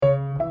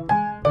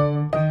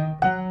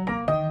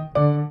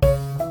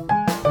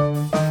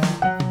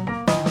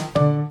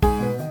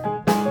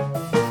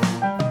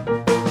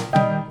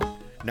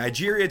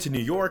Nigeria to New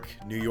York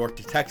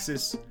to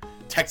Texas,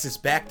 Texas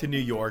back to New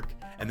York,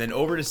 and then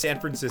over to San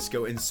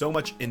Francisco, and so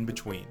much in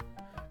between.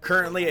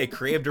 Currently, a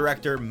creative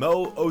director,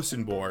 Mo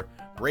Osunbor,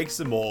 breaks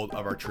the mold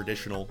of our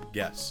traditional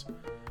guests.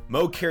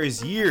 Mo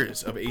carries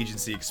years of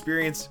agency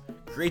experience,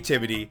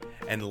 creativity,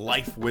 and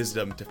life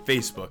wisdom to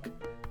Facebook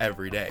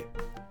every day.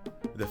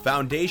 The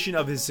foundation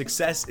of his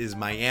success is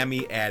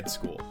Miami Ad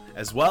School.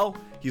 As well,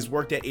 he's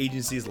worked at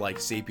agencies like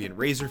Sapient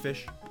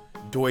Razorfish,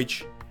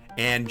 Deutsch,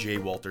 and J.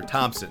 Walter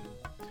Thompson.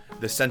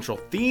 The central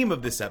theme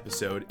of this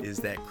episode is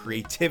that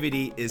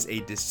creativity is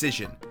a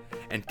decision,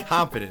 and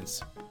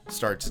confidence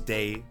starts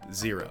day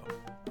zero.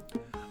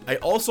 I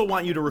also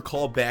want you to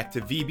recall back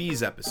to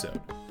VB's episode.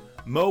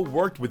 Mo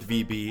worked with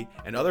VB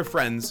and other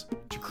friends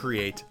to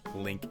create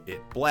Link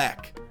It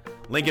Black.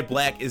 Link It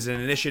Black is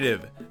an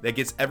initiative that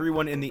gets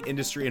everyone in the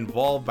industry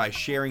involved by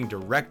sharing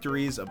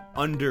directories of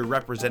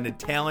underrepresented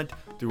talent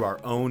through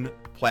our own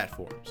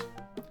platforms.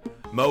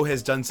 Mo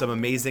has done some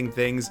amazing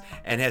things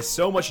and has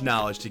so much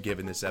knowledge to give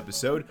in this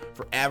episode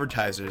for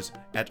advertisers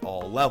at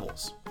all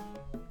levels.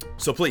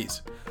 So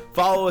please,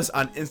 follow us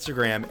on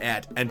Instagram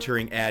at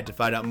Entering Ad to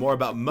find out more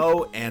about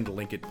Mo and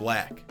Link It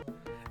Black.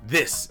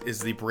 This is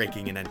the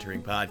Breaking and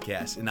Entering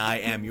Podcast, and I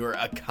am your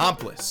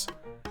accomplice,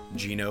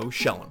 Gino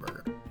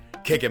Schellenberger.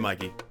 Kick it,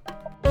 Mikey.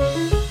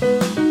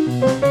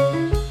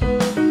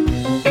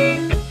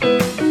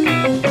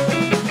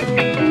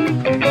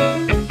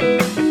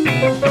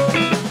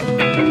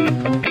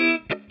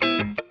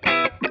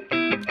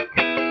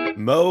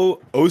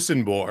 Mo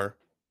Osunbor,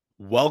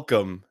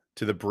 welcome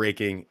to the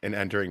Breaking and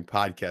Entering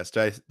Podcast.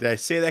 Did I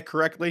say that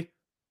correctly?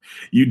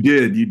 You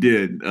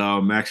did.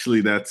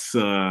 Actually, that's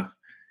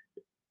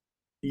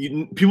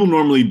people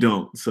normally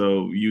don't,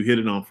 so you hit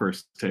it on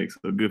first take.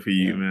 So good for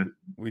you, man.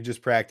 We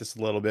just practiced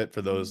a little bit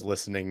for those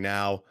listening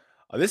now.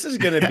 This is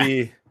gonna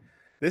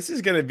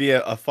be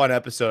a fun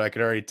episode. I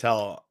can already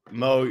tell.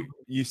 Mo,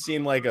 you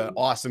seem like an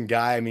awesome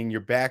guy. I mean,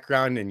 your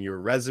background and your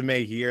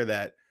resume here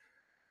that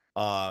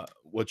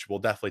which we'll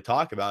definitely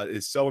talk about,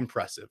 is so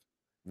impressive.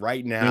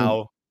 Right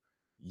now,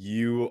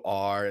 you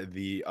are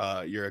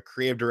you're a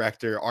creative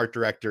director, art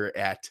director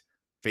at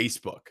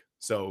Facebook.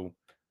 So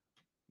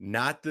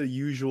not the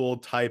usual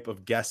type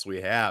of guests we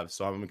have.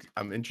 So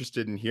I'm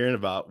interested in hearing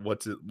about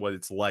what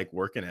it's like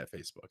working at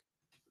Facebook.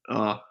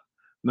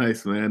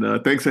 Nice, man.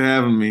 Thanks for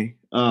having me.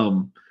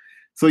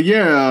 So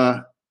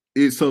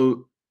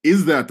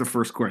is that the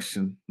first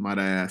question, might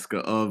I ask,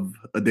 of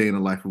a day in the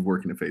life of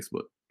working at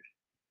Facebook?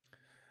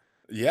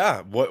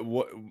 Yeah,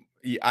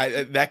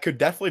 that could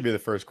definitely be the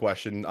first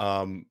question.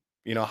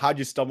 How'd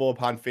you stumble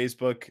upon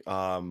Facebook?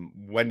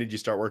 When did you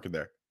start working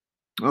there?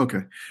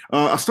 Okay.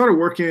 I started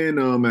working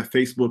at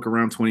Facebook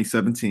around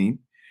 2017.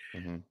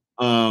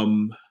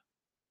 Mm-hmm.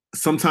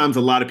 Sometimes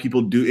a lot of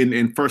people do,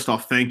 and first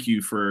off, thank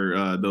you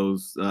for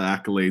those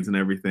accolades and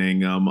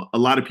everything. A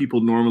lot of people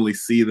normally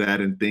see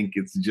that and think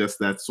it's just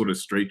that sort of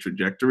straight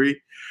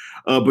trajectory.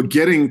 But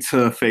getting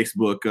to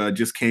Facebook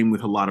just came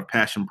with a lot of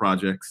passion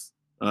projects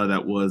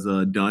that was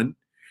done.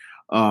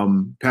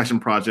 Passion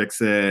projects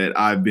that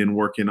I've been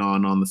working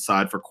on the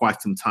side for quite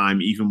some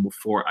time, even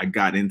before I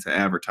got into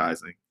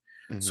advertising.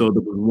 Mm-hmm. So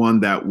there was one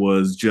that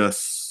was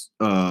just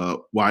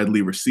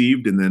widely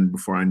received, and then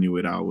before I knew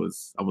it, I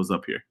was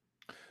up here.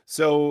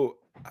 So,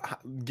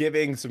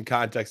 giving some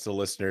context to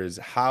listeners,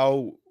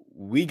 how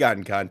we got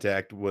in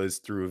contact was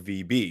through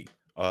VB,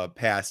 a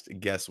past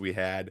guest we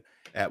had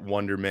at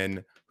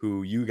Wonderman,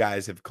 who you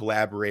guys have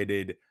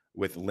collaborated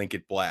with Link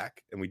It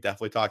Black. And we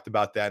definitely talked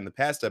about that in the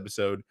past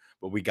episode,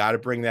 but we got to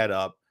bring that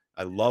up.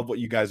 I love what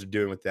you guys are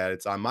doing with that.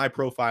 It's on my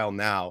profile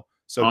now.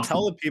 So awesome.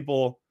 Tell the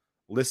people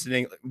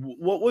listening,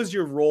 what was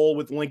your role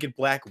with Link It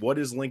Black? What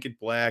is Link It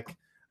Black?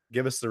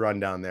 Give us the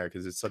rundown there,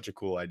 because it's such a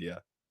cool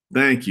idea.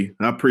 Thank you.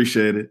 I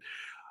appreciate it.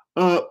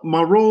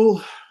 My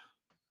role,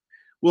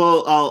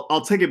 well,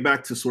 I'll take it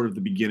back to sort of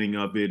the beginning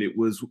of it. It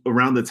was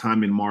around the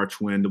time in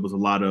March when there was a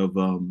lot of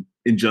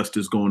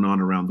injustice going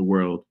on around the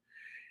world.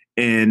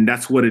 And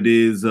that's what it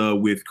is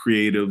with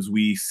creatives.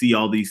 We see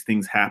all these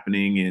things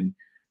happening and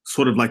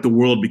sort of like the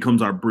world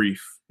becomes our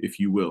brief, if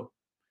you will.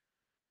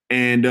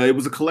 And it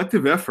was a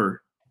collective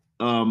effort.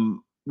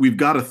 We've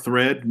got a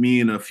thread,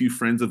 me and a few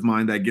friends of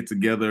mine that get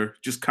together,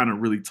 just kind of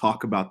really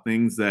talk about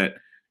things that,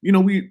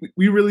 we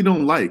really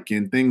don't like,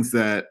 and things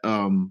that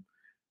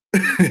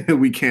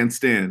we can't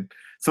stand.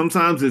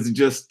 Sometimes it's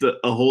just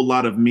a whole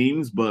lot of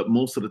memes, but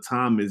most of the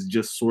time it's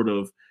just sort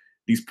of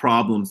these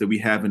problems that we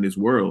have in this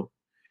world.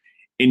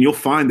 And you'll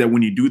find that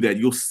when you do that,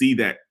 you'll see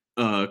that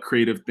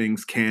creative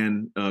things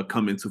can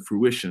come into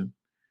fruition.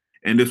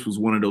 And this was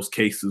one of those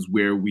cases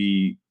where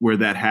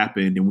that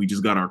happened, and we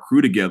just got our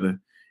crew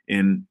together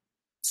and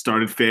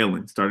started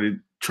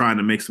trying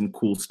to make some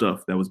cool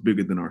stuff that was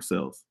bigger than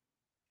ourselves.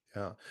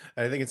 Yeah.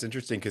 And I think it's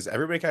interesting because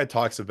everybody kind of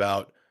talks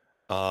about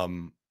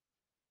in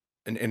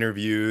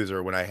interviews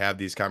or when I have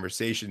these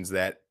conversations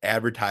that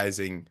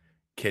advertising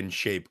can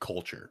shape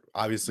culture.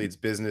 Obviously, it's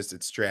business,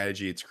 it's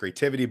strategy, it's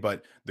creativity,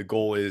 but the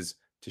goal is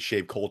to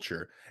shape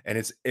culture. And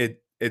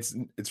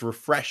it's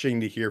refreshing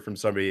to hear from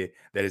somebody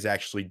that has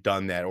actually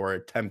done that or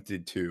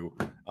attempted to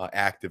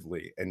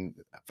actively and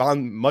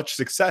found much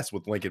success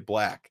with Link It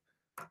Black.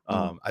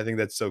 Mm. I think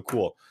that's so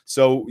cool.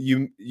 So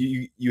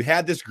you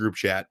had this group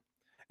chat,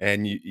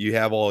 and you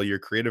have all your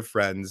creative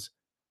friends,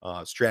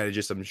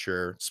 strategists, I'm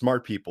sure,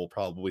 smart people,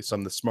 probably some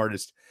of the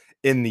smartest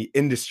in the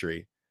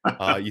industry.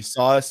 You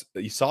saw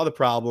the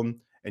problem,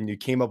 and you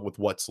came up with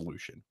what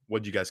solution?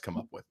 What did you guys come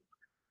up with?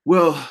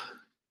 Well,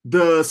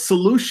 the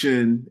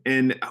solution,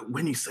 and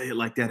when you say it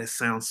like that, it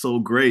sounds so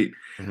great.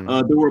 Hmm.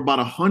 There were about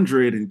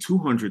 100 and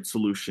 200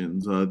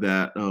 solutions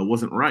that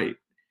wasn't right.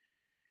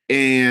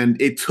 And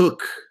it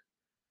took,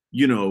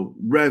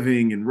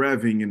 revving and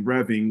revving and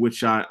revving,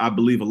 which I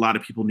believe a lot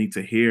of people need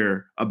to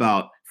hear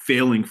about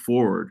failing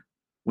forward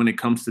when it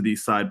comes to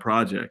these side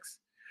projects.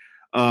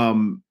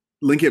 Um,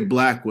 Link It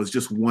Black was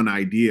just one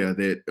idea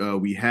that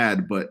we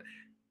had, but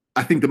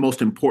I think the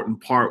most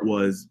important part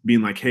was being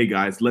like, hey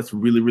guys, let's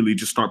really, really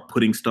just start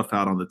putting stuff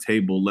out on the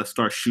table. Let's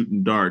start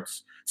shooting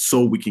darts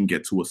so we can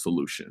get to a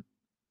solution.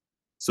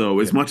 So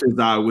as Yeah. much as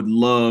I would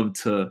love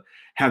to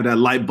have that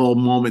light bulb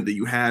moment that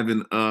you have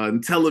in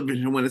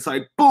television when it's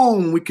like,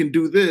 boom, we can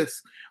do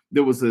this,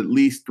 there was at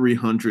least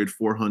 300,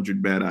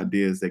 400 bad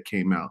ideas that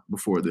came out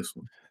before this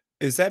one.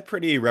 Is that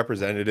pretty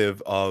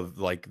representative of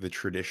like the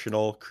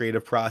traditional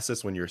creative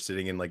process when you're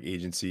sitting in like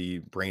agency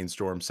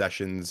brainstorm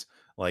sessions?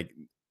 Like,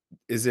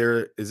 is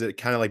it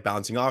kind of like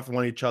bouncing off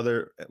one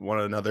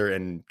another,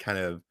 and kind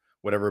of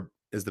whatever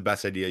is the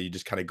best idea, you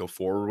just kind of go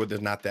forward with?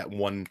 There's not that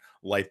one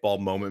light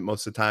bulb moment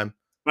most of the time.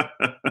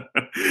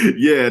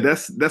 Yeah,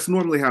 that's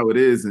normally how it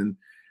is. And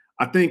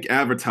I think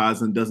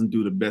advertising doesn't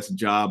do the best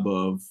job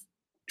of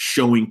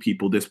showing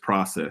people this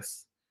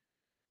process.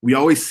 We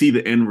always see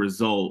the end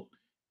result,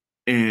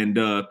 and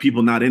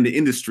people not in the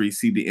industry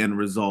see the end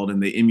result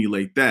and they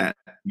emulate that.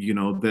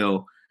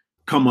 They'll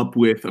come up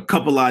with a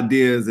couple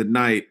ideas at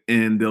night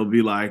and they'll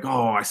be like,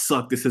 oh, I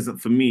suck, this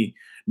isn't for me,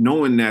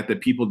 knowing that the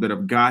people that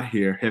have got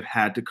here have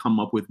had to come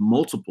up with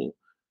multiple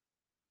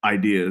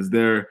ideas.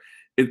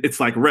 It's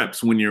like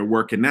reps when you're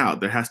working out.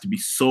 There has to be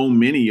so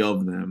many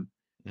of them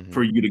Hmm.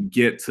 for you to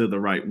get to the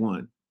right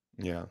one.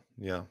 Yeah,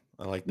 yeah,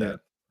 I like Yeah. that.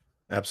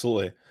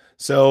 Absolutely.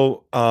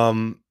 So,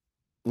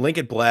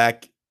 Lincoln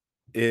Black,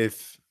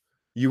 if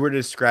you were to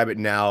describe it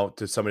now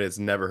to somebody that's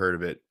never heard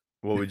of it,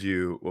 what would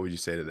you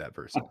say to that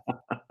person?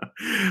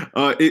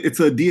 It's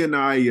a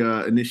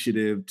DNI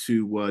initiative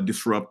to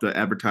disrupt the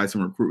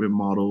advertising recruitment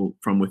model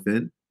from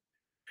within.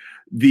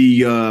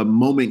 The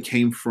moment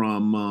came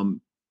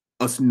from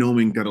us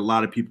knowing that a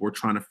lot of people were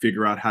trying to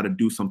figure out how to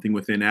do something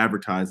within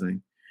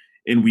advertising,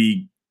 and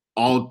we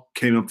all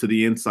came up to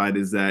the insight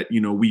is that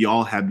we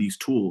all have these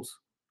tools.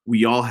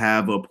 We all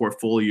have a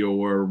portfolio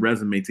or a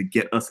resume to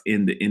get us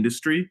in the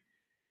industry,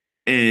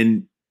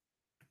 and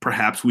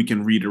perhaps we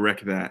can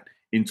redirect that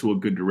into a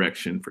good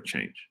direction for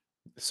change.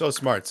 So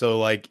smart. So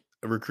like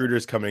a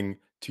recruiter's coming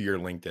to your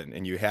LinkedIn,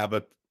 and you're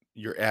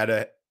at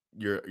a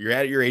you're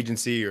at your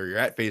agency, or you're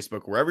at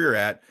Facebook, wherever you're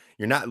at,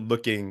 you're not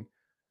looking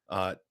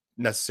uh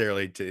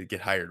necessarily to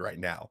get hired right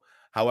now.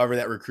 However,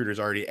 that recruiter's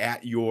already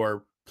at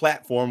your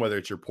platform, whether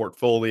it's your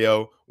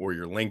portfolio or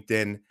your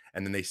LinkedIn,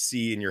 and then they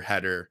see in your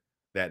header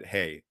that,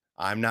 hey,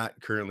 I'm not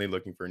currently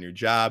looking for a new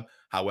job.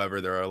 However,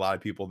 there are a lot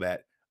of people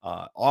that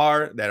are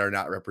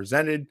not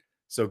represented.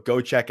 So go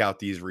check out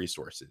these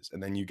resources.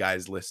 And then you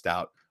guys list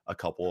out a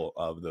couple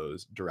of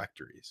those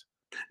directories.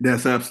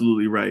 That's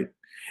absolutely right.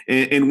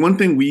 And one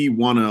thing we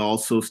want to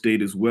also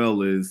state as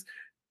well is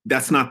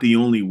that's not the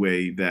only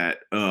way that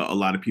a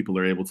lot of people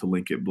are able to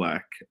link it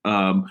black.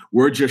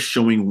 We're just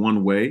showing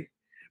one way,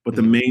 but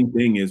the Mhm, main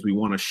thing is we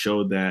want to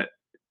show that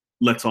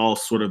let's all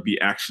sort of be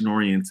action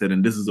oriented,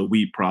 and this is a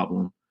we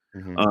problem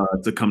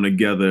mhm. to come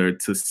together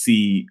to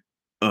see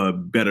a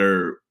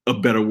better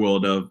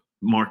world of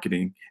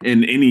marketing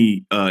in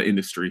any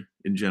industry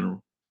in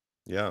general.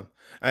 Yeah.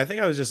 I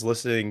think I was just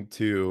listening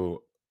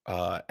to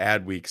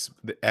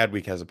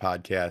Adweek has a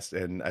podcast,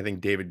 and I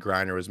think David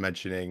Griner was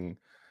mentioning,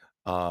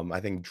 I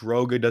think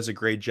Droga does a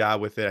great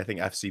job with it. I think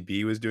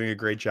FCB was doing a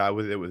great job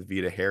with it with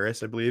Vita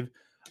Harris, I believe.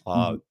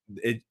 Uh,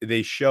 Mhm.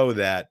 they show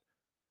that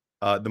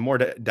the more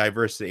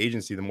diverse the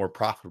agency, the more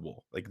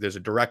profitable. Like there's a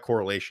direct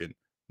correlation, That's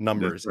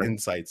numbers, right.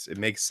 insights. It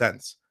makes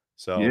sense.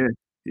 So Yeah,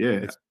 yeah.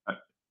 it's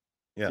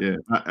yeah. Yeah,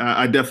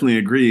 I definitely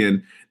agree.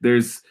 And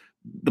there's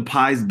the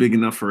pie's big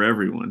enough for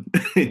everyone.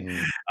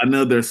 Mhm. I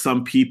know there's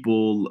some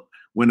people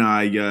when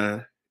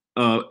I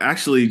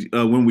actually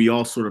when we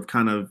all sort of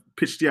kind of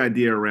pitched the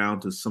idea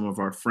around to some of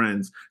our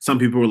friends, some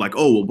people were like,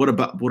 "Oh, well, what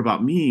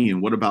about me?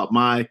 And what about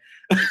my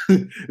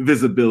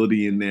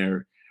visibility in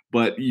there?"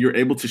 But you're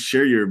able to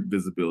share your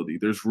visibility.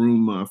 There's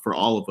room for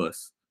all of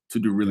us to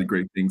do really Yeah.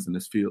 great things in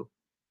this field.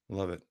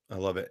 Love it. I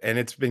love it. And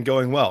it's been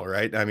going well,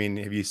 right? I mean,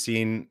 have you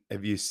seen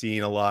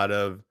a lot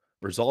of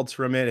results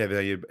from it?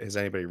 Has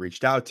anybody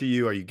reached out to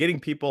you? Are you getting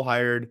people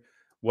hired?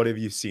 What have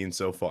you seen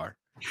so far?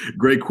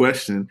 Great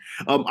question.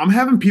 I'm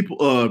having people,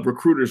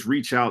 recruiters,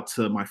 reach out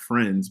to my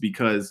friends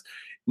because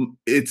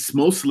it's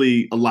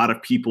mostly a lot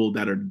of people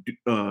that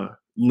are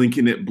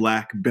linking it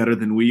black better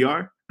than we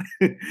are.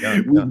 Yeah,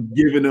 yeah. We've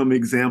given them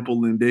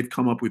example, and they've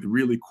come up with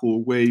really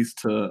cool ways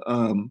to,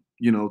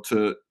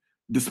 to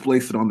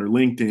displace it on their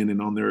LinkedIn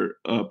and on their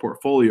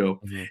portfolio.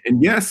 Mhm.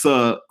 And yes,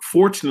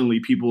 fortunately,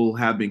 people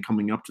have been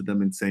coming up to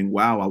them and saying,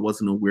 "Wow, I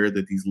wasn't aware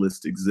that these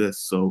lists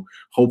exist." So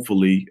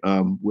hopefully,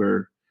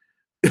 we're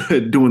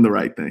doing the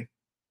right thing.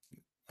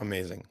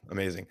 Amazing,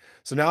 amazing.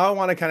 So now I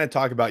want to kind of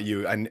talk about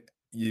you. And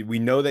we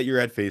know that you're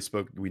at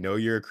Facebook. We know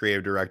you're a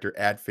creative director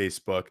at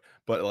Facebook,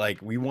 but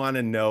like we want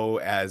to know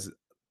as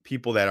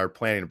people that are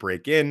planning to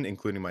break in,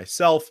 including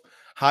myself,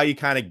 how you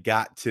kind of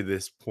got to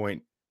this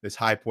point, this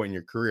high point in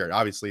your career.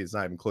 Obviously, it's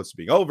not even close to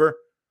being over,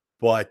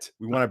 but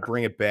we want to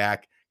bring it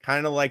back,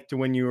 kind of like to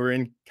when you were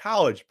in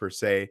college per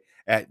se,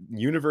 at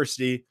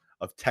University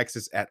of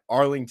Texas at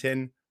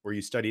Arlington, where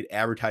you studied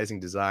advertising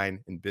design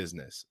and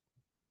business.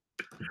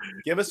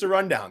 Give us a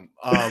rundown.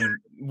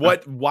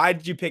 Why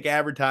did you pick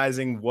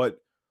advertising? What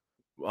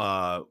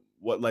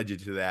led you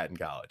to that in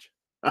college?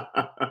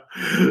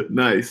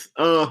 Nice.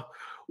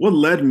 What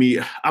led me?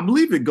 I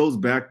believe it goes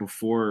back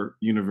before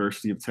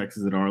University of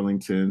Texas at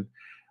Arlington.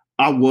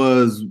 I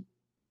was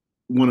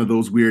one of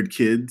those weird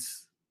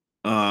kids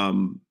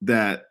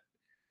that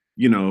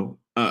you know.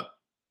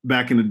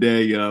 Back in the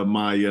day,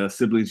 my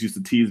siblings used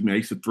to tease me. I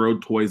used to throw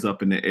toys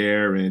up in the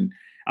air, and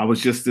I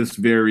was just this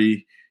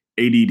very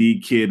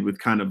ADD kid with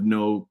kind of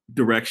no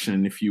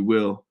direction, if you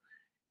will.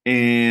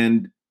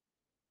 And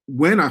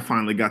when I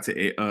finally got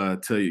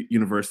to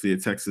University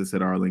of Texas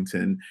at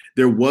Arlington,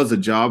 there was a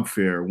job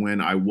fair when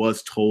I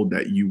was told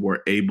that you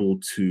were able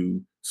to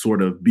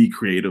sort of be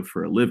creative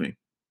for a living.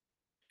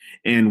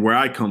 And where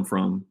I come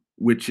from,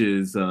 which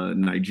is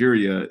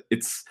Nigeria,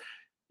 it's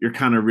you're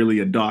kind of really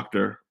a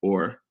doctor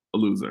or a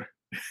loser.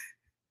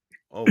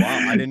 Oh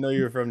wow, I didn't know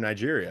you were from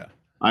Nigeria.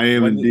 I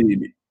am When did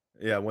indeed.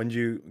 yeah, when did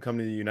you come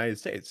to the United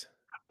States?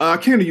 I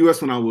came to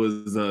US when I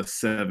was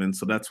 7,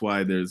 so that's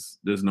why there's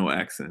no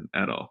accent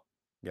at all.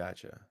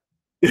 Gotcha.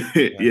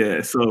 Gotcha.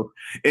 Yeah. So,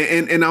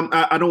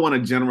 I don't want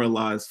to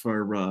generalize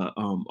for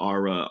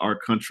our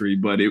country,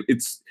 but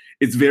it's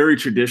very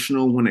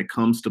traditional when it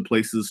comes to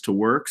places to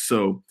work.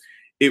 So,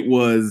 it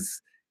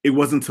was it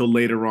wasn't until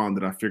later on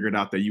that I figured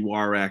out that you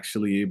are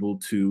actually able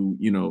to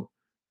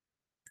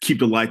keep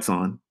the lights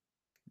on,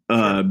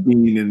 Sure.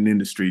 being in an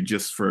industry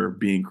just for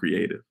being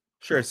creative.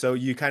 Sure. So. So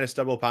you kind of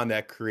stumble upon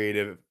that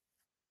creative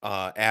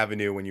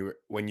avenue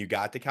when you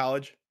got to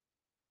college?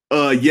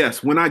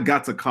 Yes, when I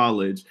got to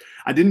college,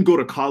 I didn't go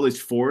to college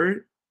for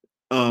it.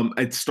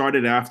 It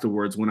started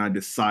afterwards when I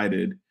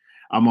decided.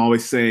 I'm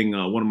always saying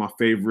one of my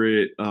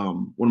favorite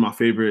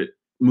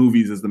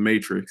movies is The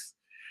Matrix.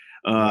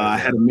 What is I that?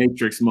 had a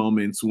Matrix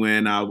moments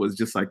when I was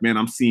just like, man,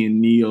 I'm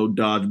seeing Neo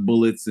dodge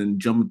bullets and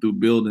jumping through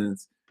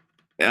buildings.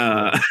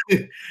 Yeah. Uh,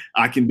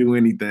 I can do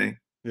anything.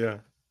 Yeah.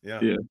 Yeah.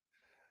 Yeah,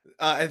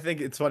 I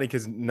think it's funny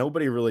because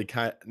nobody really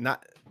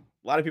not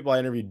a lot of people I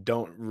interview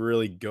don't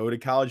really go to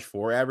college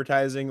for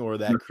advertising or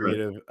that that's right.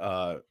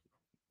 creative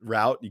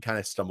route. You kind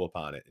of stumble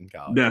upon it in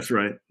college. That's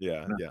right.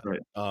 Yeah, That's yeah. right.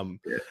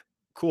 Yeah.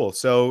 Cool.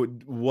 So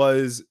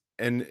was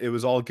and it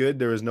was all good.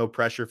 There was no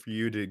pressure for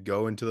you to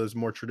go into those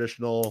more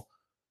traditional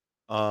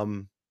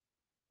um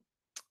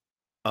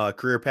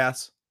career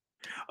paths.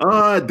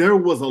 There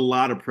was a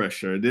lot of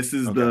pressure. This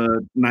is Okay.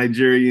 the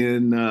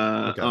Nigerian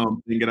Okay.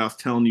 thing that I was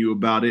telling you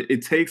about.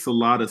 It takes a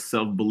lot of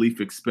self belief,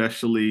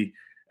 especially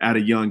at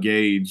a young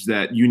age,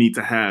 that you need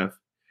to have.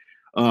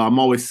 I'm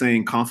always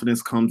saying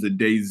confidence comes at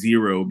day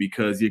zero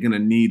because you're going to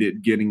need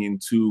it getting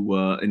into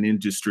an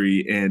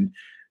industry and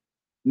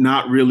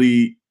not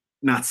really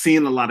not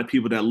seeing a lot of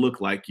people that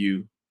look like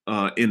you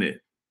in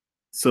it.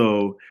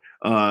 So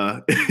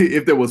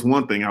if there was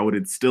one thing, I would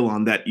instill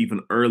on that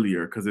even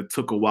earlier because it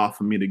took a while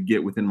for me to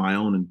get within my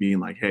own and being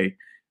like, hey,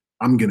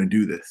 I'm gonna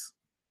do this.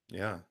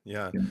 Yeah,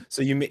 yeah. Yeah.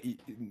 So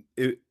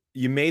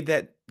you made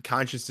that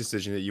conscious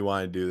decision that you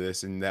want to do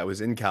this, and that was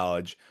in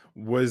college.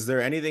 Was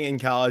there anything in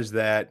college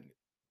that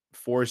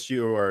forced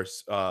you or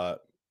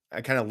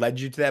kind of led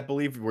you to that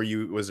belief?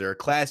 Was there a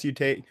class you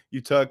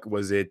took?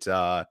 Was it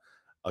a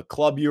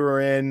club you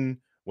were in?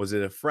 Was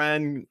it a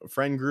friend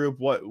group?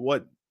 What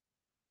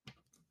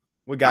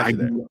got I you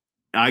there?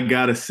 I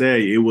gotta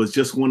say, it was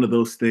just one of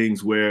those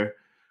things where,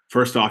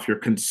 first off, you're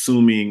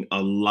consuming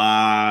a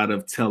lot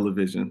of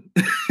television,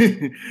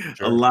 a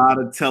Sure. lot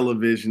of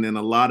television, and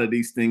a lot of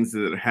these things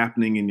that are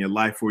happening in your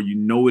life where you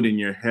know it in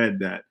your head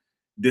that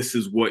this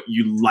is what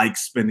you like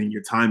spending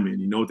your time in.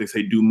 You know what they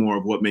say: do more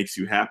of what makes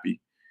you happy.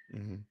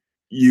 Hmm.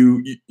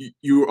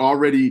 You're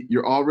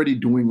already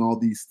doing all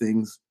these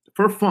things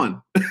for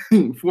fun,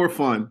 for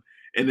fun,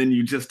 and then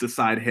you just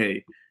decide,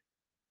 hey,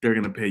 they're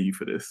gonna pay you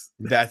for this.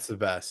 That's the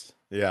best.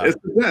 Yeah, It's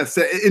the best.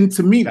 And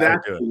to me, gotta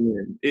that's do the it.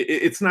 win.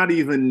 It's not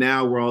even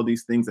now where all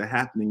these things are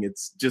happening.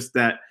 It's just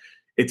that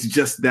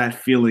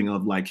feeling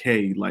of like,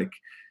 hey, like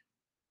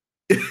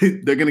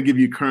they're gonna give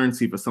you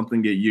currency for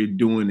something that you're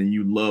doing and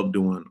you love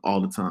doing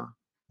all the time.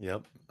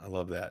 Yep, I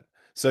love that.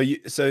 So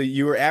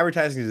you were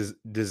advertising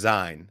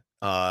design.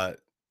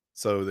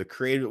 So the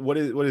creative what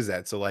is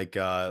that? So like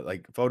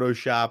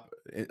Photoshop,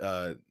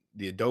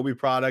 the Adobe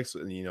products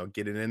and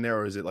get it in there,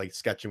 or is it like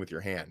sketching with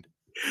your hand?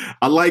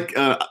 I like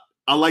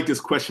I like this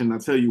question. I'll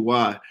tell you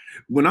why.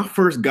 When I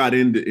first got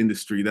into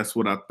industry, that's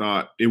what I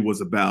thought it was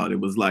about. It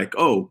was like,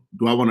 oh,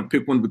 do I want to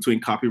pick one between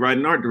copyright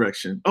and art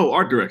direction? Oh,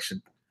 art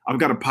direction. I've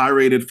got a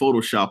pirated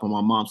Photoshop on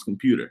my mom's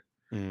computer.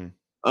 Mm,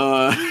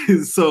 Uh,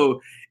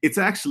 so it's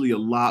actually a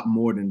lot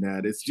more than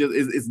that. It's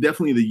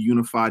definitely the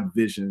unified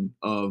vision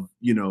of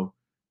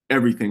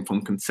everything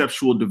from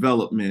conceptual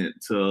development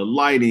to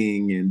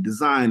lighting and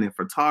design and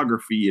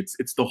photography.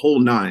 It's the whole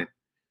nine.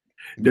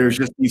 There's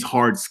right. just these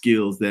hard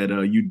skills that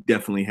you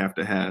definitely have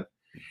to have.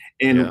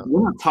 And Yeah.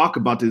 when I talk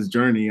about this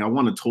journey, I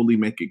want to totally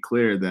make it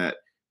clear that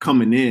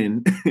coming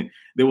in,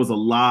 there was a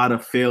lot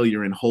of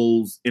failure and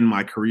holes in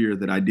my career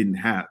that I didn't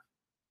have.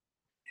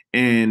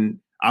 And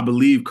I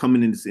believe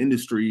coming in this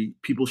industry,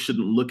 people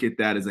shouldn't look at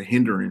that as a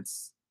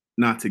hindrance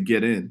not to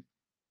get in.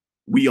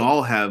 We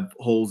all have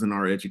holes in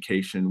our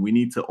education. We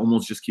need to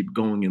almost just keep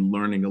going and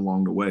learning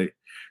along the way.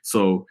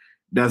 So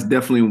that's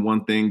definitely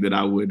one thing that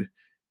if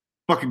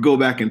I could go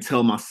back and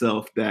tell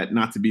myself that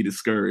not to be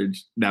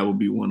discouraged, that would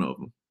be one of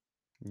them.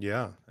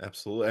 Yeah,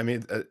 absolutely. I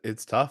mean,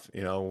 it's tough,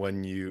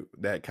 when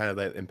that kind of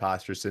that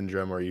imposter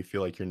syndrome, where you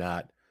feel like you're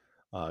not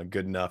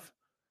good enough.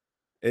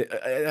 And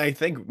I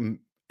think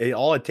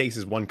all it takes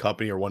is one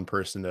company or one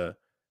person to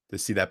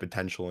see that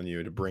potential in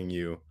you to bring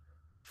you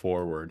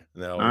forward,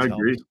 and that I always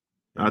agree. helps.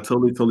 I Yeah,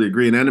 totally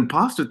agree. And that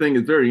imposter thing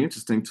is very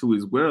interesting too,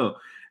 as well.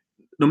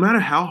 No matter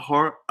how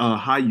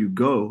high you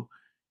go,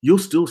 you'll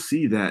still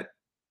see that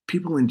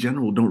people in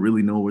general don't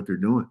really know what they're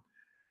doing.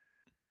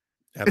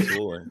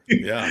 absolutely.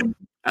 Yeah,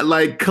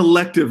 Like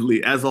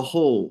collectively, as a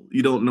whole,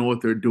 you don't know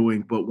what they're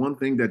doing. But one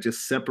thing that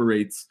just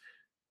separates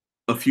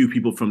a few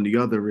people from the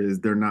other is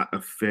they're not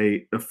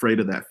afraid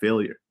of that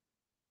failure.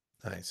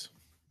 nice.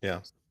 Yeah,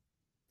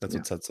 that's Yeah.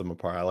 what sets them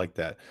apart. I like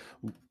that.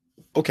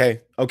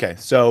 Okay, okay.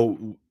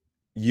 So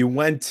you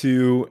went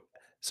to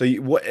so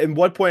you what in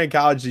what point in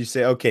college did you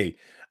say, okay,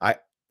 I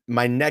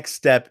my next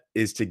step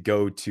is to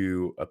go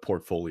to a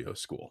portfolio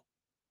school?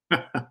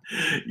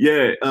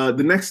 Yeah.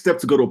 The next step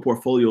to go to a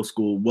portfolio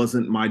school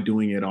wasn't my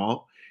doing it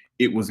all.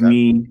 It was Okay,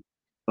 me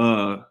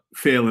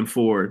failing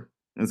forward,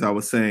 as I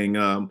was saying.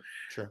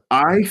 sure.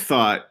 I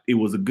thought it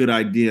was a good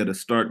idea to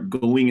start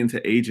going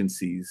into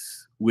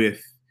agencies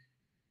with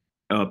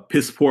a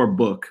piss poor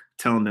book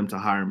telling them to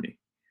hire me.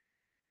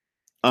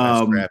 Kind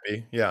of Um,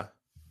 scrappy. Yeah.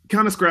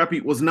 Kind of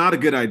scrappy, was not a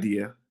good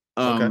idea.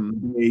 Okay.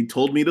 They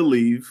told me to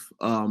leave.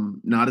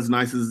 Not as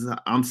nice as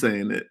I'm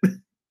saying it,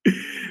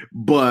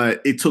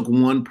 but it took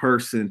one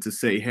person to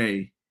say,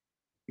 "Hey,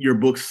 your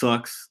book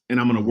sucks, and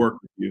I'm going to Mhm.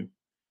 work with you."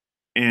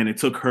 And it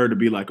took her to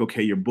be like,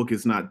 "Okay, your book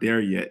is not there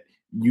yet.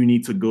 You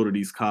need to go to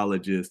these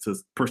colleges to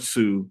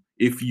pursue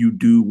if you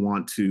do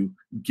want to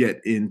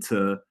get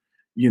into,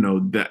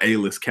 the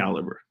A-list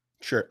caliber."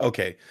 Sure.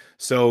 Okay.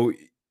 So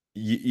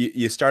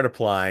you start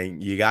applying.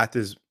 You got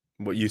this.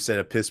 What you said,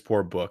 a piss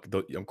poor book.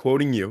 I'm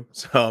quoting you,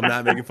 so I'm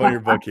not making fun of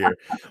your book here.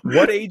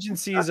 What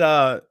agencies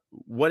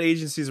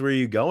were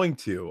you going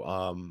to?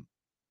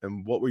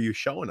 And what were you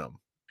showing them?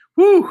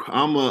 Whew,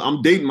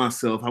 I'm dating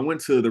myself. I went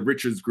to the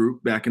Richards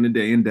Group back in the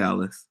day in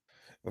Dallas.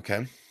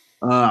 Okay.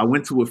 I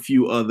went to a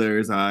few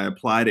others. I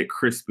applied at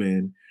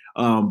Crispin,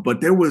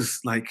 but there was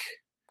like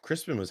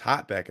Crispin was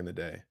hot back in the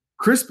day.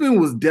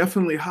 Crispin was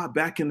definitely hot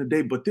back in the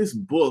day. But this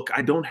book,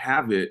 I don't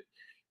have it,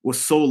 was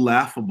so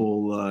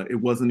laughable. It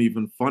wasn't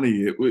even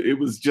funny. It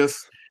was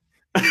just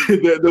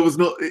there was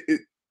no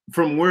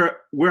from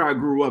where I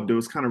grew up. There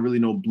was kind of really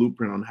no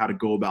blueprint on how to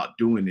go about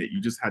doing it. You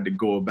just had to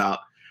go about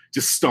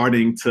just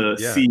starting to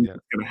Yeah. see Yeah.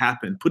 what's going to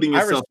happen, putting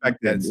I yourself out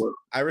respect there that. and work.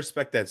 I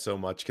respect that so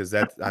much because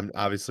I'm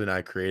obviously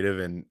not creative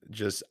and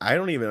just I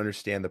don't even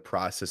understand the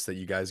process that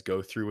you guys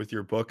go through with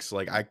your books.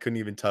 Like I couldn't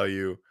even tell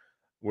you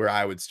where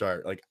I would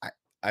start. Like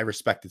I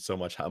respect it so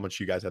much how much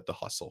you guys have to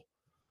hustle.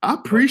 I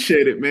But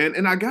appreciate it, man.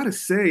 And I gotta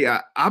say,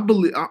 I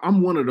believe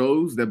I'm one of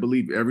those that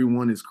believe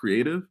everyone is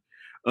creative.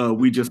 We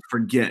mm, just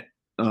forget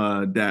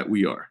that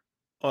we are.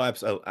 oh,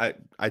 absolutely,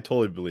 I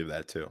totally believe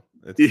that too.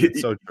 It's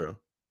so true.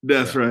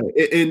 That's Yeah,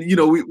 right. And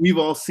we've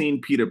all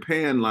seen Peter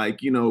Pan. Like,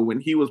 when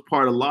he was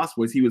part of Lost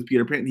Boys, he was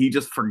Peter Pan. He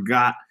just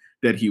forgot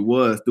that he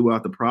was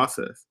throughout the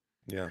process.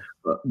 yeah,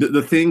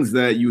 The things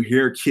that you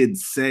hear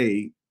kids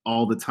say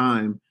all the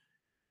time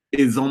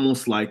is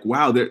almost like,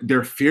 wow,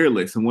 they're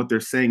fearless, and what they're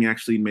saying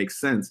actually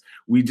makes sense.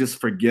 We just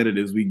forget it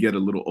as we get a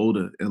little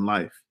older in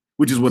life,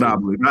 which is what I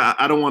absolutely. believe.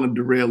 I don't want to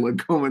derail or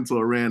go into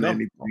a rant or No,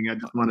 anything. I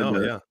just wanted no,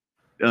 to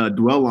yeah,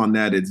 dwell on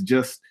that. It's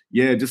just,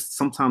 yeah, just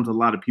sometimes a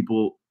lot of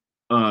people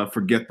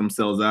forget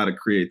themselves out of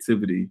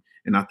creativity,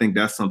 and I think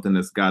that's something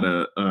that's got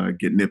to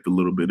get nipped a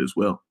little bit as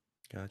well.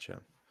 gotcha.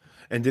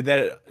 And did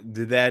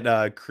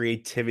that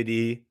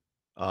creativity,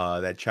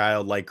 that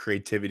childlike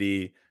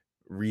creativity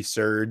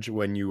resurge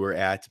when you were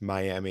at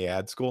Miami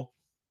Ad School?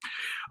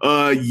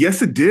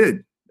 Yes, it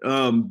did.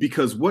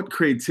 Because what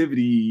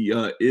creativity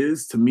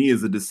is to me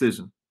is a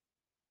decision.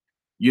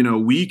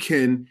 We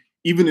can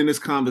even in this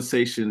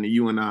conversation that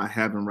you and I are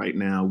having right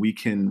now, we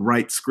can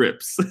write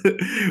scripts.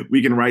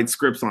 We can write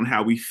scripts on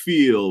how we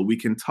feel. We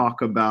can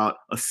talk about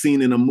a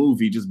scene in a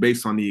movie just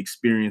based on the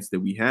experience that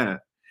we have.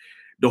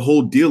 The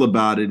whole deal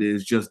about it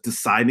is just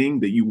deciding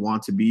that you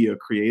want to be a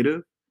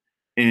creative,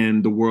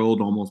 and the world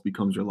almost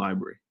becomes your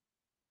library.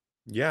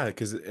 Yeah,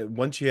 because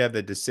once you have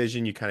the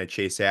decision, you kind of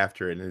chase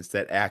after it, and it's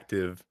that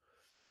active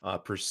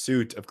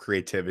pursuit of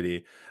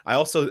creativity.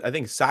 I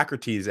think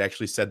Socrates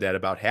actually said that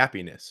about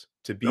happiness.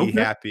 To be Okay,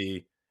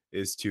 happy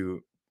is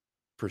to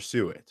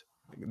pursue it.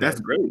 that's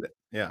great.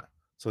 Yeah.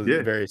 So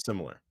Yeah, very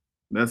similar.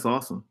 that's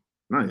awesome.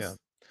 Yeah. Nice.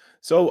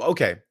 So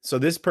okay, so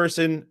this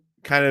person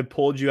kind of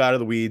pulled you out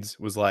of the weeds,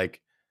 was like,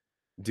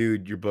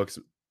 "Dude, your book's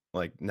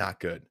like not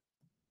good.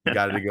 You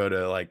got to go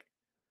to like,"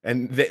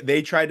 and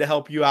they tried to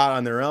help you out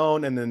on their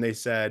own, and then they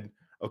said,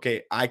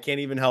 "Okay, I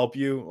can't even help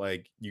you.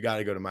 Like, you got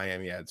to go to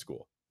Miami Ad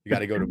School. You got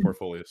to go to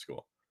portfolio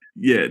school."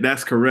 Yeah,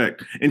 that's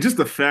correct. And just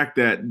the fact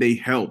that they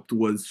helped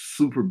was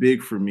super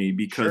big for me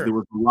because there Sure.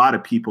 was a lot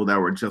of people that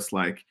were just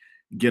like,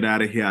 "Get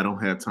out of here! I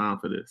don't have time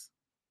for this."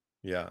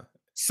 Yeah.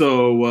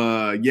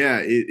 So yeah,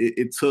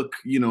 it took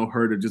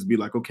her to just be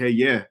like, "Okay,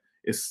 yeah,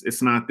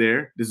 it's not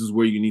there. This is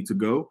where you need to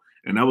go,"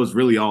 and that was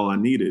really all I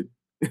needed.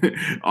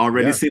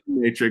 Already Yeah. seen the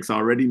Matrix.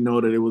 Already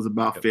know that it was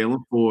about Yep.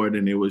 failing forward,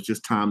 and it was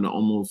just time to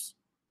almost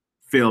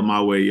fail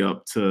my way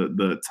up to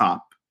the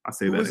top. I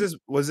say Who that was again. this?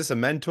 Was this a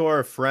mentor,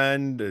 a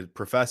friend, a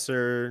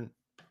professor?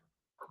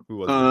 Who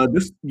was it?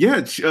 This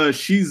yeah,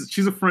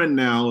 she's a friend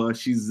now.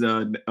 She's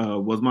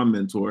was my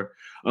mentor,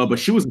 but Okay.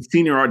 she was a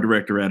senior art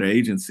director at an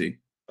agency.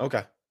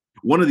 Okay.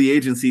 One of the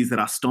agencies that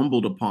I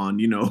stumbled upon,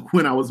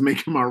 when I was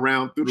making my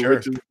round through the Sure.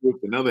 Richards Group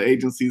and other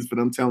agencies for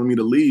them telling me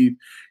to leave.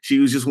 She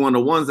was just one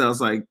of the ones that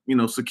was like,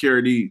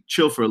 security,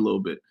 chill for a little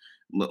bit.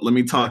 Let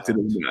me That talk to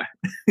this helps.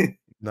 guy.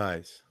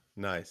 Nice.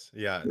 Nice.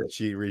 Yeah.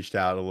 She reached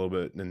out a little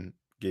bit and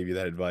gave you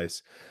that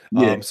advice.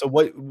 Yeah. So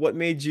what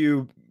made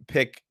you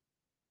pick?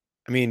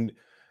 I mean,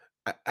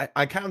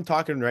 I kind of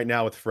talking right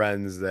now with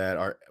friends that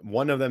are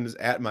one of them is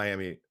at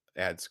Miami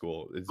Ad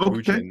School. It's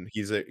Okay. Uchin.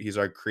 He's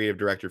our creative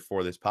director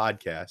for this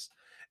podcast.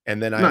 And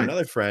then I have Nice.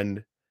 another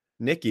friend,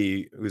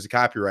 Nikki, who's a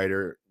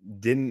copywriter,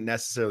 didn't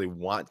necessarily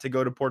want to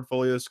go to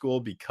portfolio school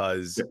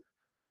because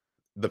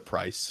the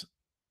price,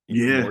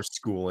 Yeah. more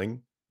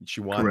schooling.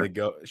 She wanted to Correct.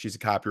 go. She's a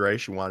copywriter.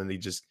 She wanted to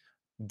just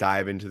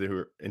dive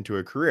into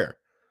a career.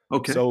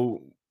 Okay.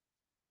 So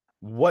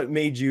what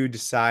made you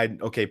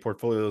decide, okay,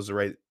 portfolio is the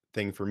right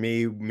thing for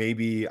me?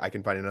 Maybe I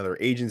can find another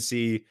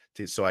agency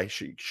to, so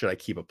should I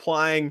keep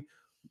applying?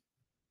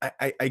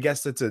 I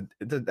guess that's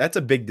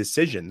a big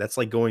decision. That's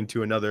like going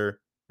to another,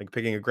 like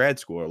picking a grad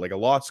school or like a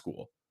law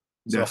school.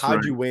 So That's how'd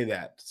right. you weigh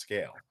that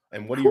scale?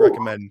 And what do you Whew.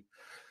 recommend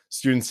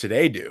students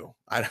today do?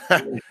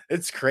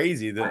 It's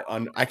crazy that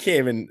I can't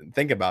even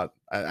think about.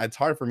 It's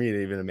hard for me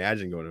to even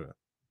imagine going to a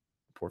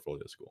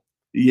portfolio school.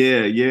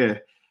 Yeah. Yeah.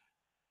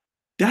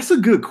 That's a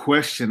good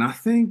question. I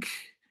think,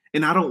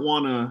 and I don't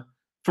want to,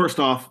 first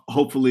off,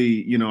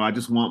 hopefully, I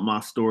just want my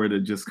story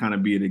to just kind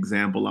of be an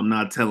example. I'm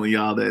not telling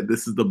y'all that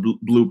this is the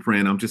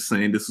blueprint. I'm just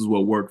saying this is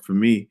what worked for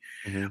me.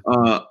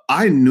 Mhm.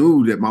 I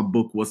knew that my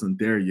book wasn't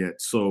there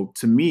yet. So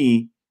to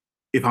me,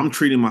 if I'm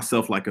treating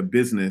myself like a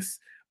business,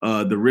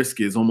 the risk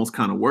is almost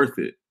kind of worth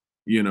it.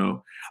 You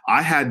know,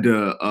 I had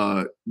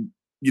to,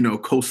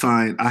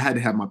 co-sign, I had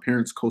to have my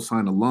parents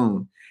co-sign a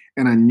loan.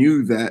 And I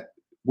knew that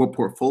what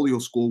portfolio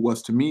school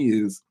was to me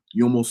is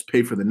you almost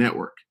pay for the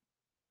network.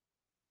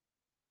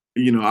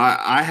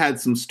 I had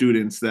some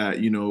students that,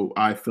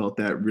 I felt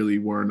that really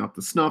weren't up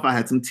to snuff. I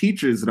had some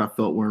teachers that I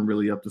felt weren't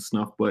really up to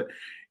snuff, but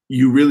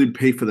you really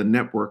pay for the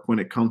network when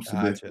it comes to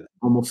this, Gotcha.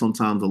 almost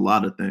sometimes a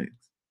lot of things.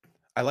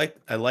 I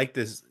like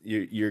this.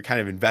 You're kind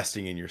of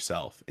investing in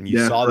yourself, and you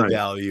That's saw the right.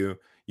 value.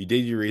 You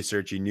did your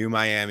research. You knew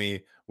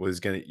Miami was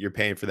gonna. You're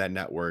paying for that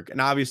network,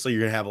 and obviously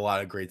you're gonna have a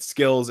lot of great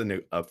skills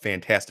and a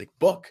fantastic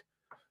book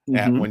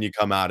at Hmm. when you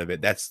come out of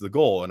it. That's the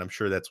goal, and I'm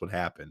sure that's what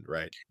happened,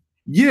 right?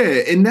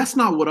 Yeah, and that's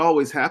not what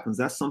always happens.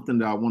 That's something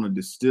that I want to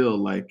distill.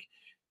 Like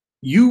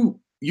you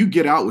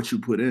get out what you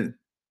put in.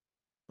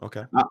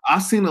 Okay.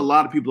 I've seen a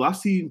lot of people. I've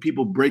seen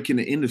people break in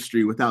the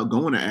industry without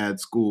going to ad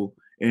school,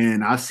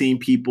 and I've seen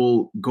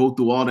people go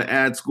through all the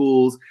ad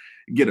schools,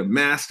 get a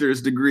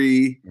master's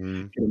degree,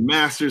 Mhm, get a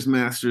master's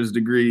mhm.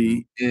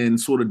 degree, and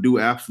sort of do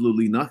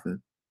absolutely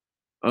nothing.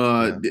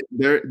 Yeah,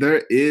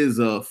 There is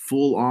a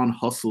full on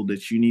hustle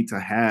that you need to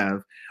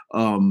have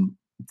um,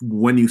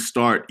 when you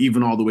start,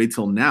 even all the way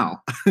till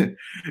now.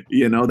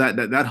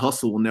 That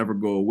hustle will never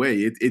go away.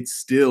 It's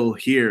still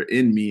here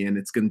in me, and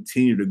it's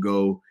continue to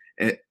go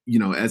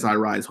as I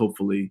rise,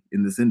 hopefully,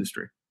 in this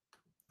industry.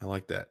 I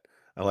like that.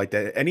 I like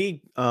that.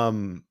 Any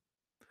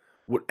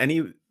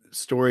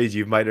stories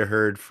you might have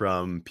heard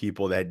from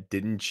people that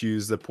didn't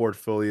choose the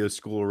portfolio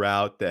school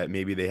route, that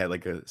maybe they had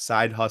like a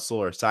side hustle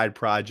or a side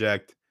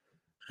project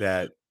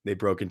that they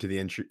broke into the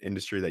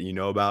industry that you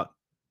know about?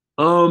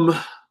 Um,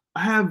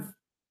 I have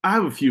I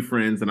have a few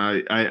friends, and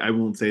I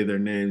won't say their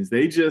names.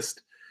 They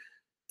just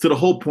to the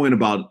whole point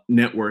about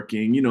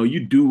networking, you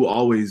do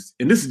always,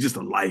 and this is just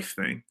a life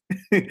thing,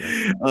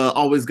 Yeah.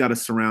 always got to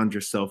surround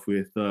yourself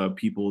with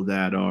people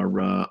that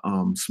are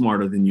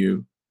smarter than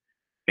you.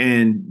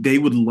 And they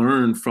would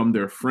learn from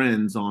their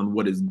friends on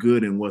what is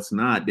good and what's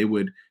not. They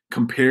would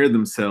compare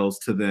themselves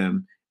to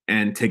them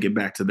and take it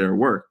back to their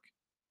work.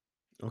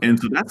 Okay. And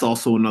so that's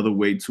also another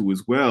way too,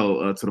 as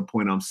well, to the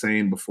point I'm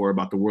saying before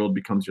about the world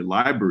becomes your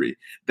library.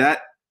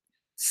 That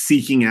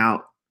seeking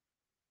out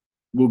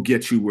will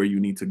get you where you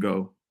need to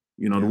go.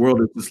 The Yeah.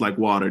 world is just like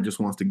water; it just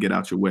wants to get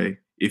out your way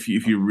if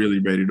you're really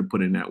ready to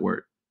put in that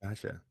work.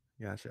 Gotcha,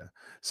 gotcha.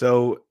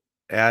 So,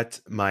 at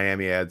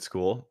Miami Ad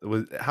School,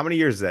 was how many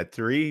years is that?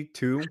 3,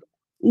 2?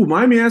 Ooh,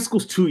 Miami Ad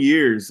School's 2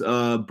 years,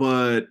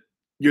 but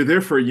you're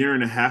there for a year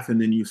and a half,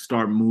 and then you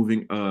start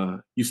moving.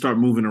 You start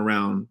moving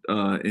around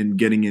and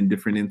getting in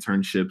different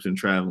internships and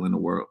traveling the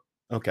world.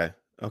 Okay,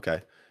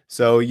 okay.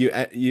 So you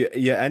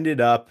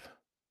ended up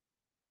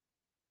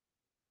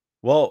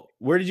well,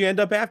 where did you end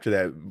up after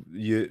that?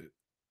 You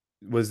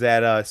was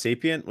that,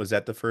 Sapient? Was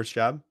that the first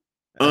job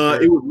It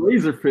after was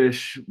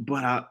Razorfish,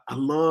 but I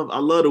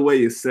love the way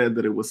you said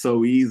that it was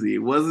so easy. It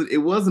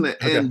wasn't an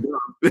Okay. end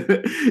up.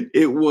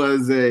 It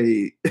was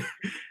a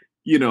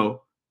you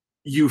know,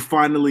 you're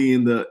finally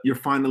in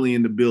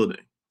the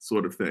building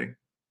sort of thing.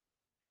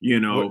 You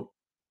What know,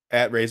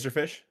 at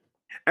Razorfish?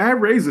 at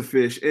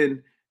Razorfish,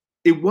 and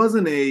it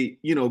wasn't a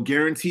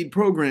guaranteed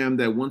program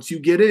that once you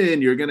get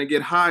in, you're gonna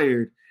get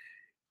hired.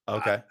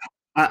 Okay,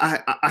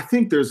 I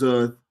think there's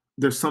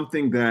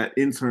something that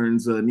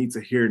interns need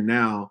to hear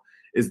now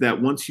is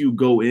that once you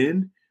go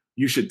in,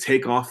 you should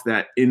take off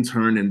that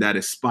intern and that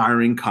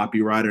aspiring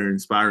copywriter,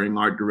 inspiring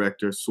art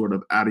director sort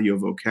of out of your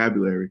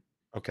vocabulary.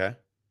 okay,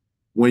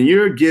 When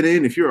you get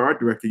in, if you're an art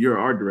director, you're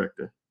an art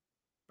director,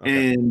 okay.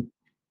 and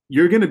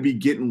you're going to be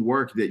getting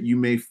work that you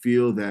may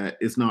feel that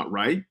is not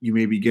right. You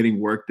may be getting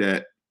work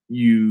that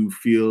you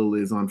feel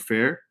is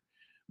unfair,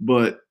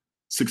 but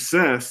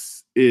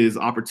success is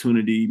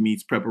opportunity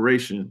meets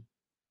preparation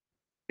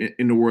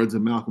in the words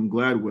of Malcolm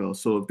Gladwell.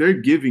 So if they're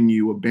giving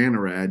you a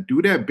banner ad,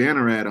 do that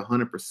banner ad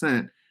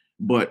 100%,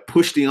 but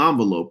push the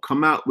envelope.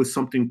 Come out with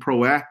something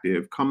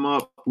proactive. Come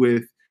up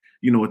with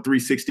a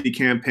 360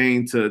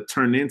 campaign to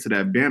turn into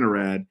that banner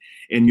ad,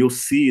 and you'll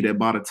see that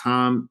by the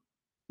time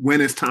when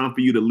it's time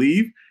for you to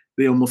leave,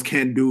 they almost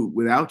can't do it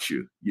without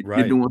you. You're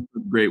Right. doing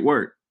some great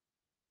work.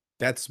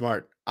 That's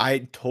smart.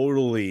 I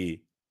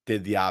totally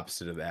did the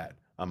opposite of that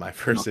on my No,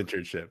 first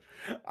internship.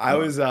 I uh,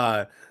 was,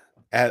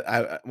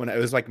 when I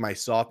was, like, my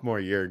sophomore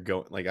year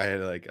like, I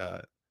had, like,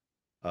 a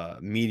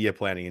media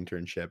planning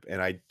internship,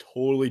 and I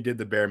totally did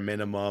the bare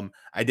minimum.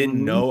 I didn't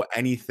mhm, know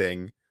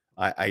anything.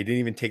 I didn't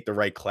even take the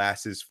right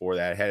classes for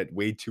that. I had it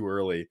way too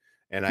early,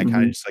 and I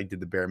kinda mhm, just, like, did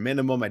the bare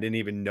minimum. I didn't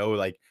even know,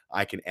 like,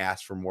 I can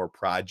ask for more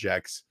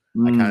projects.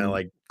 I kinda, mm,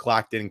 like,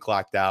 clocked in,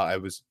 clocked out.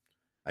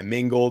 I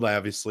mingled.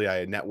 I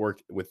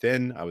networked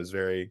within. I was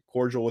very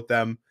cordial with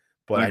them,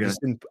 but I got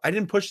I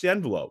didn't push the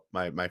envelope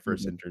my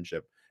first you.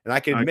 internship, and I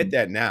can I admit got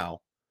that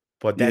now,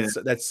 but yeah.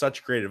 that's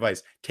such great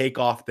advice. Take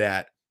off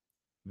that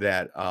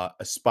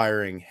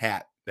aspiring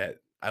hat. That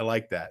I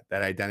like that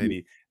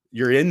identity.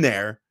 You're in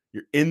there,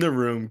 you're in the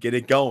room, get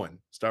it going,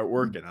 start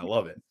working. I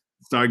love it.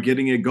 Start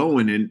getting it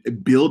going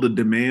and build a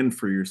demand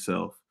for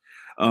yourself.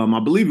 I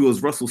believe it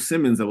was Russell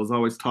Simmons that was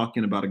always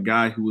talking about a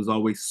guy who was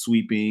always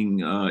sweeping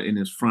in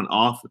his front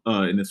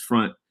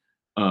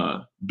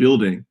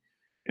building,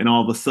 and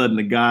all of a sudden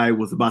the guy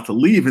was about to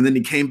leave, and then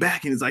he came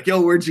back and he's like,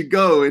 "Yo, where'd you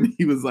go?" And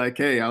he was like,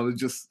 "Hey,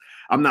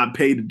 I'm not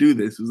paid to do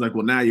this." He was like,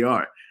 "Well, now you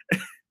are."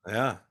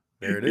 Yeah,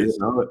 there it You is.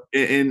 know,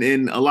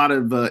 and a lot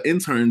of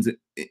interns,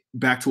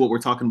 back to what we're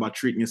talking about,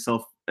 treating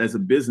yourself as a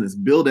business,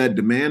 build that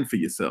demand for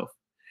yourself.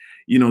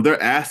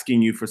 They're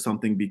asking you for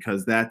something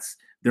because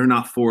they're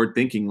not forward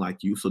thinking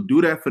like you. So do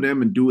that for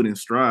them and do it in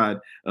stride,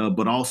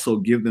 but also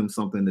give them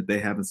something that they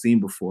haven't seen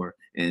before.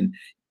 And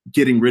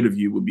getting rid of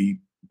you would be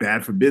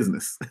bad for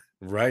business.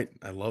 Right.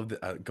 I love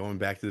that. Going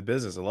back to the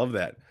business. I love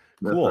that.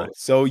 That's right. Cool.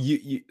 So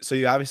you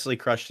obviously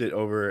crushed it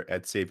over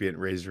at Sapient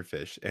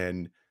Razorfish,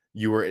 and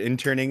you were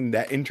interning.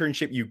 That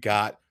internship you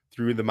got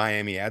through the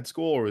Miami Ad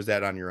School, or was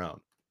that on your own?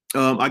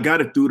 I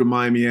got it through the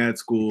Miami Ad Okay.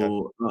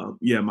 School.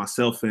 Yeah,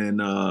 myself and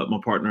my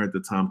partner at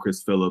the time,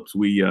 Chris Phillips.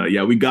 We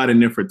got in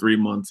there for 3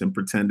 months and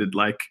pretended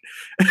like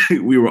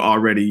we were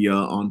already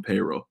on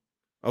payroll.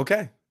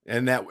 Okay.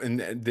 It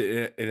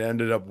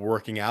ended up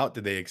working out.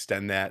 Did they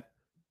extend that?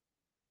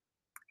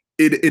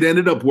 It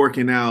ended up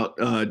working out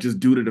just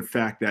due to the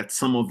fact that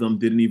some of them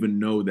didn't even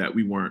know that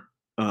we weren't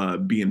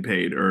being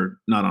paid or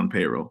not on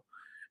payroll,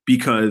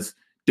 because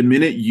the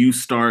minute you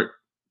start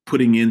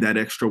putting in that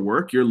extra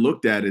work, you're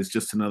looked at as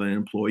just another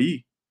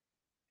employee.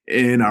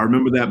 And I Yeah.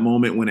 remember that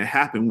moment when it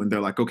happened, when they're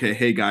like, "Okay,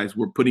 hey guys,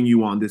 we're putting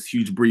you on this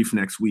huge brief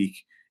next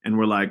week," and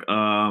we're like,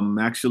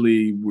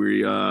 actually,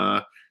 we're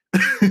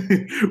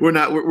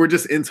not. We're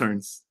just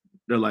interns."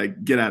 They're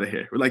like, "Get out of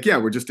here." We're like, "Yeah,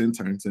 we're just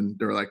interns," and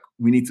they're like,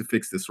 "We need to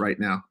fix this right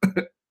now."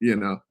 you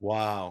know.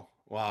 Wow.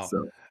 Wow.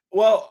 So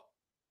Well,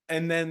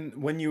 And then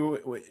when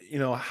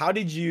how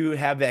did you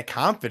have that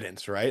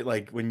confidence, right?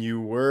 Like when you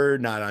were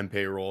not on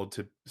payroll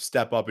to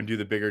step up and do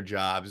the bigger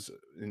jobs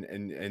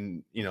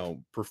and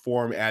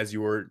perform as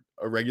you were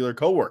a regular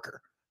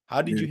coworker.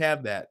 How did Yeah. you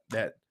have that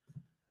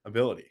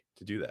ability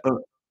to do that? Uh,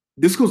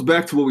 this goes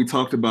back to what we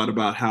talked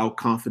about how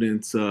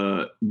confidence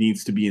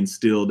needs to be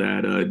instilled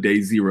at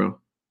day zero.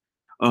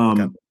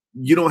 Okay.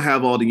 You don't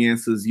have all the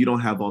answers, you don't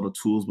have all the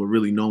tools, but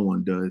really no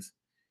one does.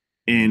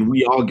 Hmm. And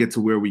we all get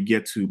to where we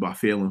get to by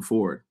failing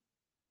forward.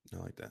 I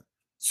like that.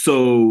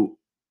 So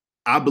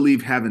I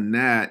believe having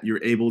that,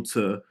 you're able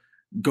to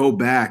go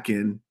back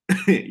and,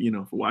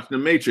 for watching The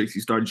Matrix,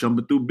 you start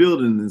jumping through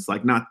buildings. It's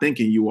like not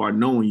thinking you are,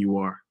 knowing you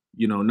are,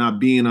 not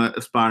being an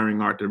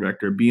aspiring art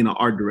director, being an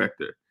art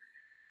director.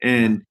 Yeah.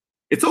 And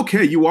it's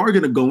okay. You are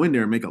going to go in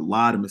there and make a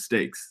lot of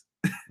mistakes.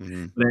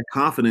 Hmm. That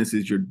confidence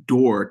is your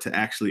door to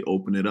actually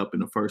open it up in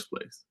the first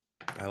place.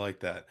 I like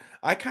that.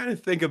 I kind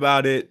of think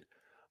about it.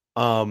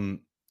 Um,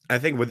 I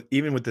think with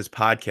this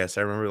podcast,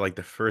 I remember like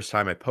the first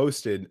time I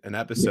posted an Yeah.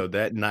 episode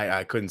that night,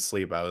 I couldn't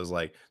sleep. I was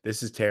like,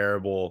 this is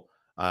terrible.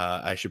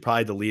 I should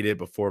probably delete it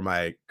before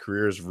my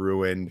career is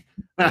ruined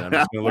and I'm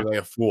just gonna look like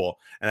a fool.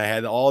 And I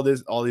had all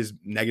these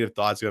negative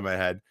thoughts in my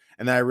head.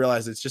 And then I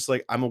realized it's just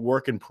like I'm a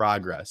work in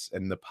progress.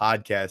 And the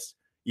podcast,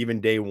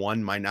 even day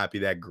one, might not be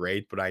that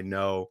great, but I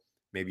know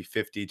maybe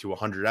 50 to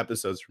 100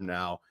 episodes from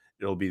now,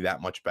 it'll be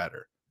that much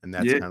better. And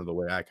that's Yeah. kind of the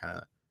way I kind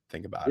of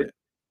think about Yeah. it.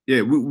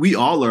 Yeah, we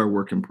all are a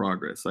work in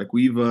progress. Like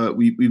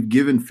we've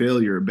given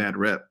failure a bad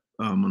rep,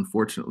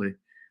 unfortunately,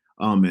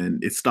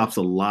 and it stops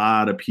a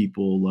lot of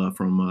people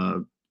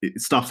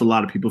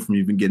from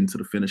even getting to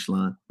the finish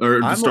line or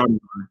the I'm a starting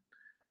line.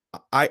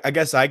 I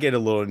guess I get a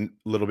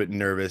little bit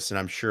nervous, and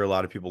I'm sure a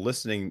lot of people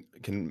listening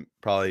can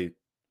probably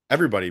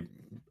everybody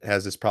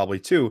has this probably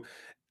too.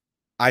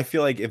 I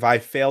feel like if I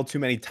fail too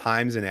many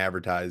times in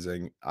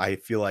advertising, I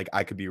feel like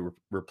I could be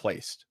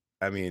replaced.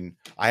 I mean,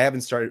 I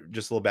haven't started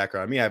just a little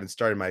background on me. I haven't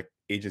started my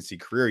agency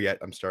career yet.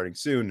 I'm starting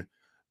soon,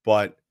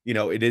 but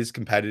it is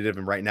competitive,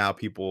 and right now,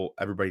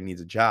 everybody needs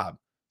a job.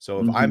 So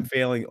if I'm Mhm.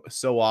 failing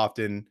so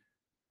often,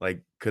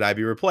 like, could I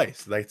be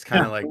replaced? That's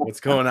kind of like what's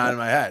going on in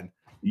my head.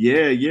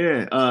 Yeah,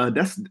 yeah.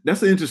 That's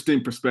an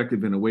interesting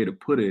perspective and a way to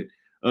put it.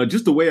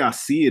 Just the way I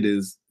see it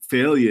is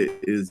failure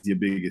is your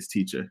biggest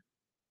teacher.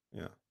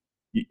 Yeah.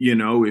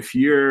 If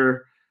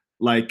you're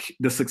like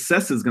the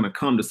success is going to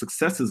come, the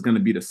success is going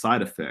to be the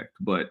side effect.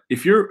 But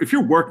if you're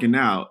working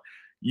out,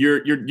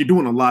 you're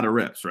doing a lot of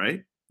reps,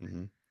 right?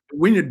 Hmm.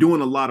 When you're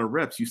doing a lot of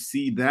reps, you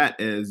see that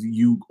as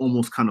you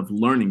almost kind of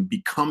learning,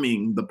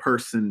 becoming the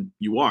person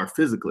you are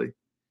physically.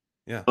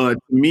 Yeah. To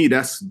me,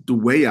 that's the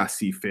way I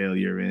see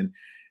failure. And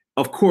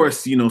of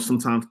course,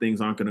 sometimes things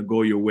aren't going to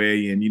go your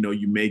way and,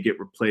 you may get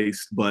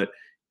replaced, but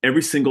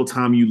every single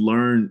time you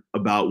learn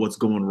about what's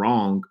going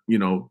wrong,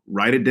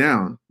 write it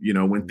down. When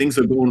Mhm. things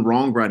are going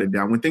wrong, write it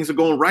down. When things are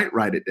going right,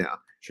 write it down.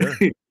 Sure.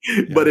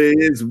 But Yeah. it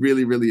is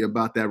really, really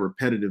about that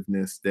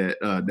repetitiveness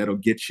that'll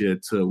get you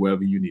to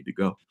wherever you need to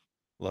go.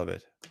 Love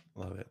it.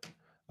 Love it.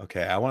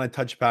 Okay. I want to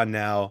touch upon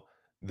now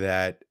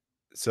that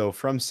so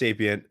from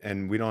Sapient,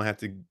 and we don't have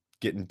to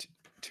get into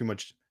too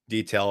much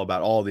detail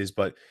about all of these,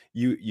 but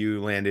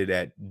you landed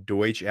at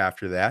Deutsch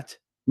after that.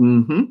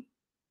 Hmm.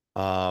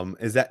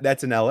 Is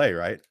that's in LA,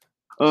 right?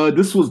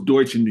 This was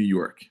Deutsch in New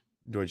York.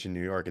 Deutsch in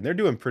New York, and they're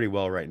doing pretty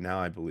well right now,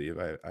 I believe.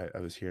 I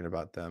was hearing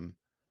about them.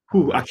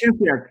 Whew, I Actually,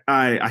 can't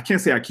say I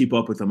can't say I keep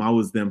up with them. I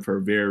was them for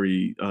a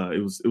very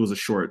it was a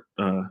short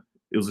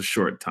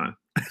time.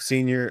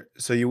 senior.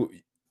 So you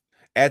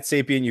at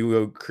Sapient, you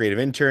were creative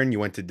intern, you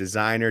went to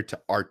designer to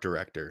art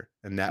director,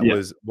 and that Yeah.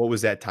 was what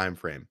was that time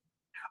frame?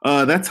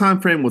 That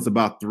time frame was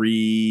about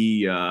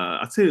three.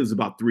 I'd say it was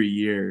about 3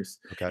 years,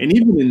 Okay. and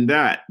even in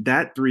that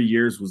 3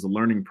 years was a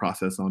learning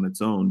process on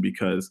its own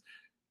because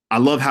I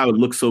love how it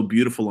looks so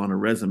beautiful on a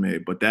resume,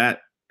 but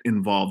that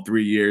involved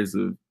 3 years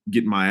of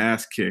getting my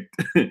ass kicked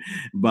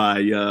by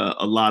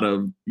a lot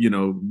of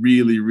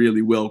really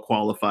really well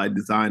qualified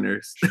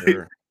designers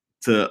Sure.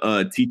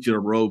 to teach you the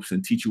ropes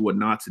and teach you what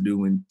not to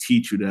do and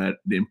teach you that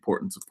the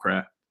importance of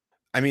craft.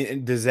 I mean,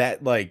 and does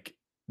that like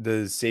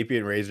does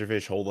Sapient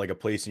Razorfish hold like a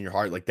place in your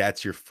heart? Like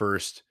that's your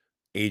first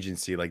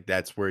agency, like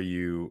that's where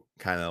you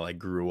kind of like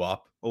grew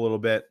up a little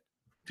bit.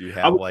 Do you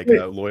I have would like say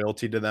a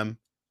loyalty to them?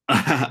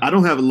 I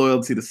don't have a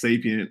loyalty to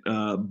Sapient,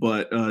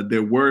 but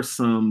there were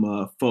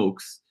some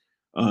folks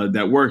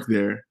that worked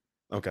there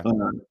Okay.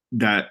 uh,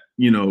 that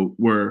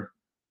were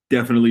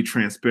definitely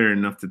transparent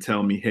enough to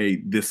tell me, "Hey,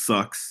 this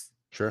sucks.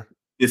 Sure.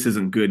 This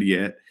isn't good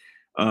yet,"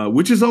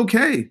 which is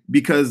okay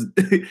because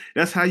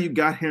that's how you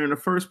got here in the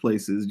first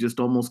place. Is just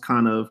almost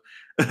kind of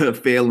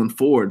failing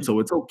forward. Y- So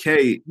it's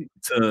okay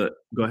to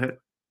go ahead.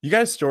 You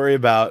got a story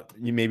about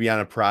you maybe on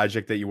a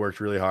project that you worked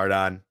really hard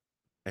on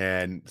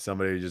and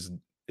somebody just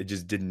it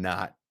just did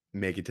not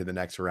make it to the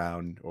next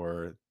round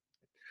or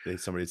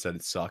somebody said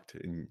it sucked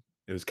and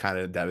it was kind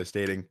of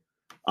devastating.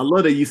 I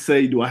love that you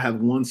say, "Do I have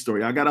one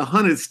story?" I got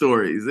 100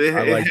 stories. It,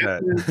 I it like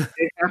that. happens.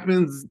 It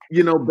happens.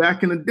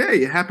 Back in the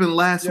day, it happened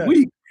last Yeah,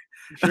 week.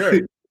 sure.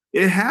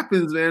 it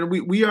happens, man.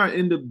 We are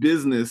in the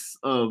business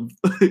of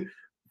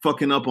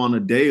fucking up on a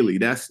daily.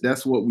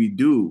 That's what we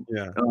do.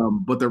 Yeah.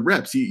 But the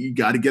reps, you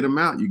got to get them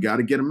out. You got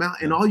to get them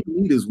out, and Yeah. all you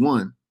need is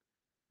one.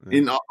 Yeah.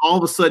 And all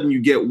of a sudden, you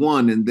get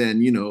one, and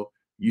then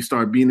you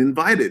start being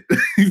invited to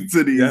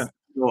Yeah. these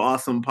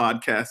awesome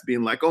podcasts,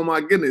 being like, "Oh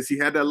my goodness, he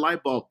had that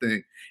light bulb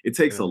thing." It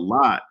takes Yeah. a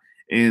lot,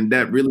 and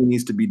Yeah. that really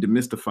needs to be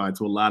demystified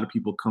to a lot of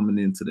people coming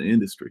into the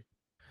industry.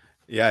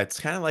 Yeah, it's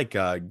kind of like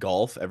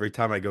golf. Every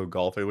time I go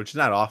golfing, which is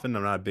not often,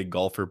 I'm not a big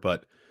golfer,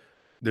 but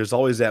there's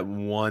always that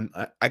one.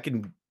 I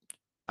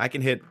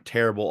can hit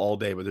terrible all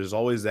day, but there's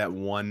always that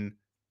one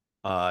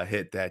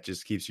hit that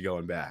just keeps you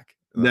going back.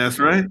 That's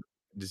You know, right.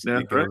 just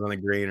That's it right. goes on the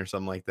green or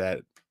something like that.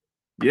 It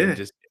Yeah.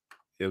 just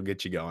it'll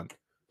get you going.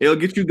 It'll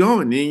get you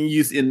going,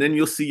 and then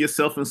you'll see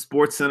yourself in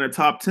Sports Center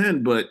top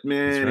 10. But That's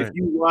man, if right.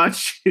 you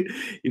watch,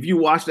 if you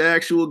watch the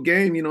actual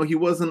game, he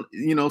wasn't.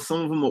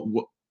 Some of them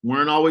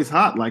weren't always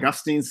hot. Like I've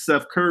seen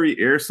Seth Curry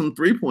air some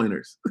 3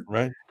 pointers.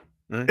 Right.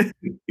 Right.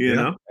 you Yeah,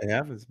 know, it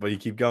happens, but you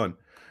keep going.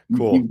 you keep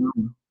Cool.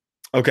 going.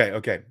 Okay.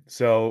 Okay.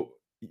 So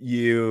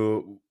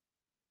you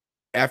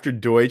after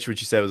Deutsch,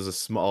 which you said was a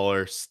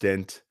smaller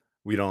stint,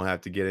 we don't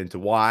have to get into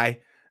why.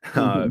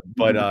 Mhm,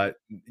 But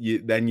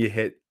mhm. you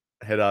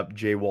hit up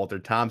J. Walter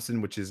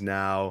Thompson, which is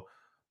now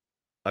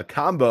a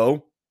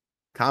combo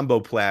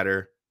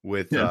platter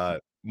with Yeah,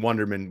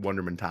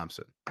 Wonderman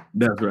Thompson.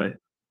 that's right.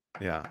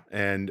 Yeah.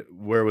 And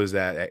where was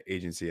that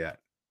agency at?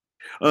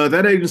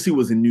 That agency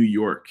was in New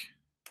York.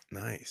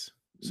 Nice.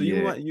 So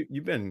Yeah,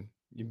 you've been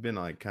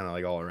like kind of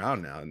like all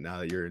around now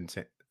that you're in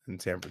San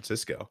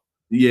Francisco.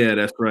 yeah,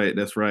 that's right.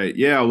 That's right.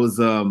 Yeah, I was.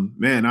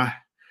 Man,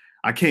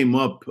 I came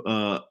up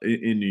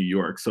in New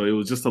York, so it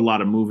was just a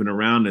lot of moving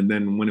around. And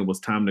then when it was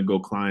time to go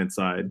client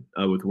side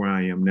with where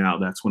I am now,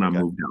 that's when I Okay.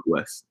 moved out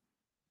west.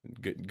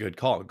 Good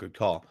call. Good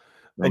call.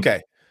 Thank you.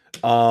 Okay.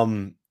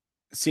 Um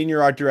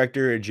Senior art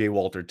director J.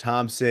 Walter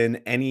Thompson.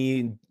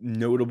 Any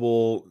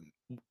notable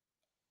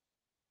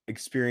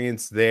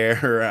experience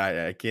there?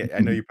 I can't. I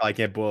know you probably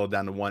can't boil it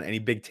down to one. Any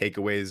big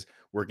takeaways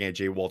working at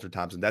J. Walter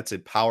Thompson? That's a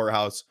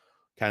powerhouse,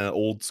 kind of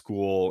old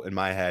school in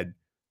my head,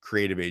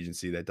 creative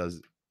agency that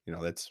does.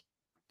 That's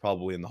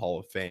probably in the Hall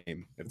of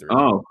Fame if there is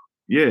one. Oh,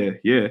 yeah,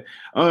 yeah.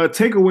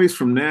 Takeaways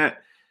from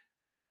that.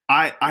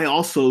 I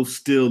also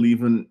still,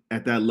 even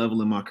at that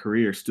level in my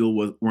career, still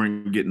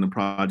weren't getting the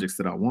projects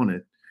that I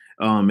wanted,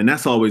 and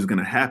that's always going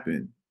to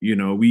happen.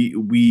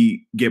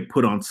 We get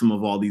put on some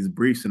of all these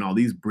briefs, and all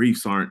these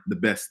briefs aren't the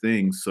best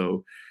things.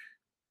 So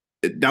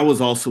that was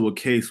also a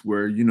case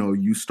where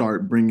you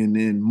start bringing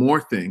in more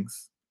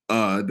things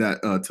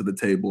that to the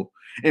table.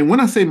 And when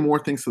I say more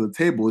things to the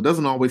table, it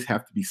doesn't always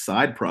have to be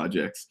side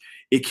projects.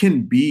 It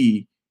can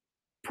be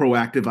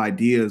proactive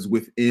ideas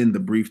within the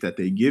brief that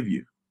they give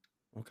you.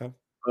 Okay.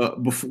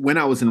 When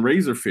I was in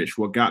Razorfish,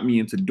 what got me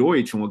into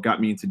Deutsch and what got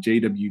me into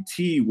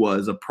JWT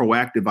was a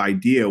proactive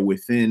idea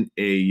within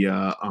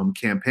a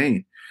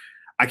campaign.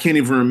 I can't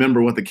even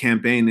remember what the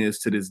campaign is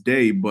to this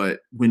day,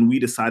 but when we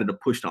decided to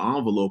push the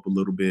envelope a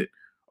little bit,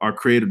 our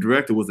creative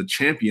director was a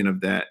champion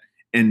of that.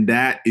 And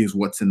that is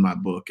what's in my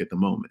book at the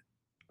moment.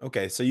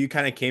 Okay. So you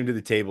kind of came to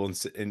the table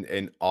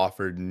and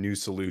offered new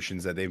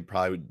solutions that they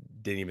probably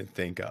didn't even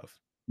think of.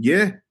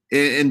 Yeah.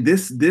 And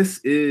this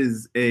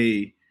is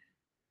a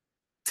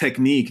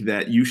technique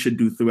that you should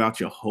do throughout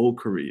your whole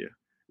career.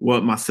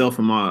 What myself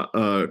and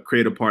my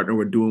creative partner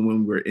were doing when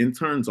we were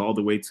interns all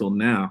the way till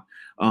now.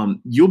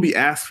 You'll be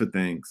asked for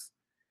things,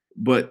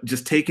 but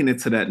just taking it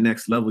to that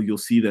next level, you'll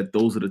see that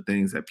those are the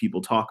things that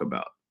people talk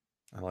about.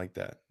 I like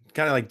that.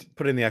 Kind of like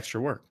put in the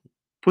extra work.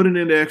 Putting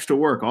in the extra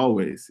work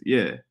always. Yeah.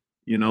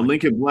 I like that.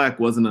 Lincoln Black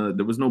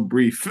there was no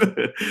brief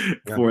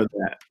Yeah. for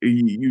that.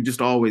 You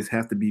just always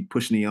have to be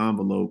pushing the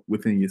envelope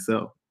within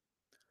yourself.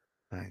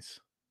 Nice.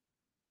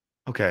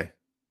 Okay.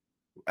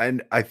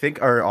 And I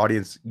think our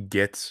audience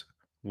gets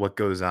what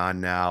goes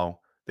on now.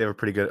 They have a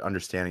pretty good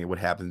understanding of what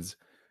happens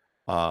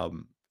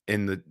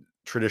in the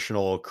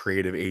traditional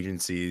creative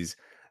agencies.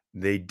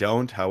 They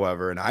don't,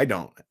 however, and I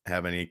don't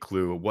have any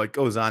clue what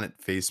goes on at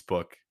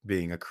Facebook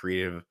being a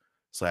creative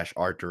slash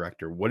art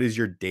director. What does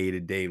your day to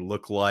day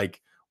look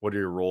like? What are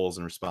your roles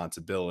and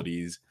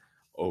responsibilities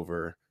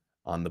over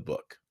on the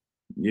book?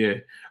 Yeah.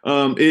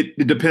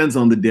 It depends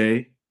on the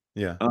day.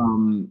 Yeah.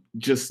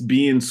 Just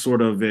being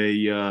sort of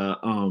a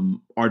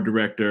art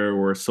director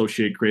or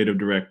associate creative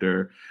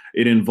director,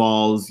 it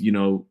involves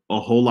a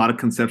whole lot of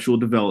conceptual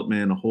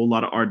development, a whole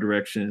lot of art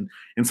direction,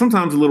 and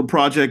sometimes a little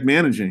project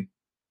managing.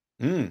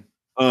 Mm.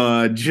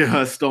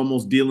 Just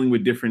almost dealing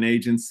with different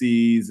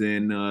agencies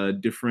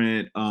and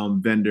different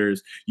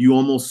vendors. You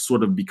almost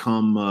sort of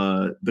become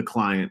the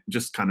client,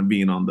 just kind of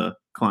being on the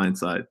client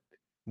side.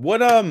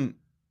 What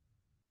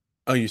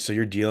oh,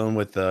 you're dealing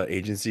with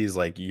agencies,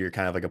 like you're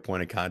kind of like a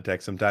point of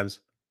contact sometimes.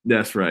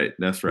 That's right.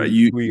 That's right.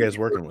 Who are you guys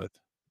working with?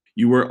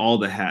 You wear all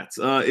the hats.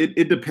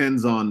 It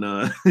depends on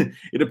it On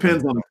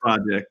depends the on the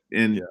project. project,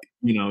 and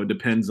Yeah. it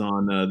depends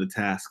on the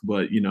task.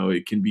 But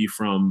it can be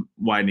from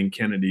Wieden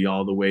Kennedy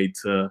all the way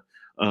to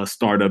a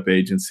startup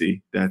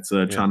agency that's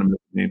Yeah. trying to make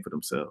a name for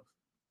themselves.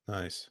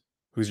 Nice.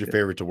 Who's your Yeah.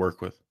 favorite to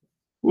work with?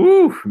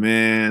 Woo,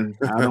 man.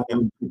 I don't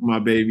want to keep my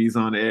babies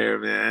on air,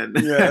 man.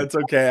 Yeah, it's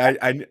okay.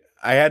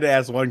 I had to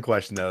ask one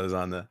question that was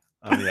on the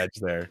edge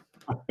there.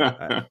 You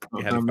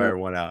had to fire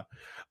one out.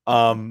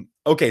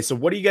 Okay, so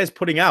what are you guys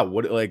putting out?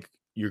 What like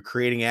you're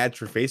creating ads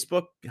for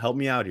Facebook? Help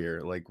me out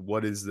here. Like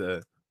what are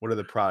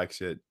the products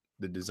that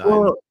the design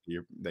Well,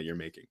 that you're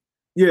making?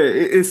 yeah,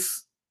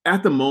 it's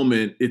at the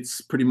moment,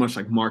 it's pretty much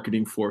like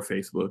marketing for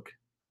Facebook.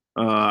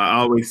 I Okay,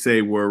 always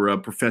say we're a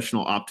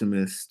professional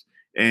optimist,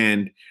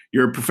 and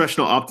you're a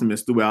professional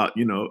optimist throughout,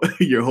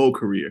 your whole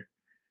career.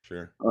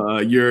 sure.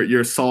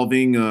 You're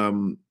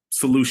solving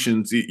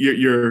solutions.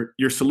 You're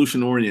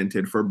solution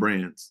oriented for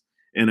brands,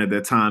 and at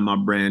that time, my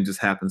brand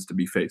just happens to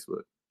be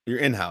Facebook. You're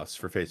in-house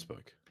for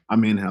Facebook.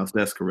 I'm in house.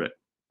 That's correct.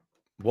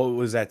 What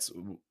was that?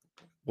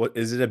 What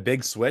is it a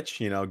big switch,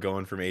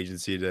 going from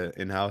agency to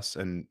in-house?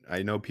 And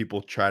I know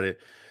people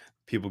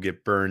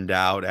get burned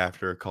out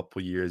after a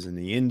couple years in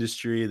the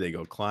industry. They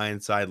go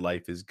client side,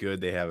 life is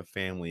good. They have a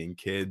family and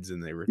kids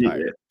and they Yeah,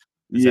 retire.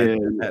 Is yeah.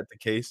 that the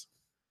case?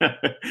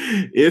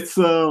 It's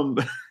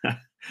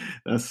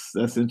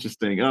that's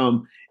interesting.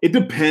 It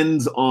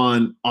depends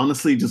on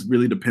honestly, just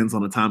really depends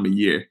on the time of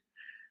year.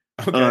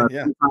 Okay,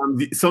 yeah.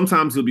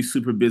 Sometimes you'll be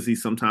super busy,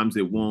 sometimes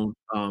it Mhm.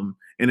 won't.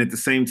 And at the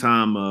same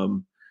time,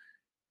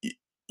 y-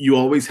 you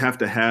always have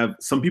to have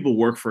some people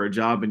work for a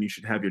job and you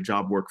should have your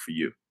job work for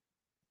you.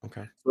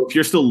 Okay. So if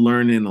you're still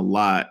learning a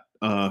lot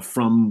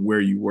from where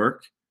you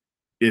work,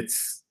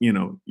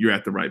 you're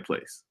at the right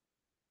place.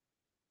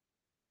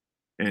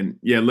 And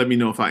yeah, let me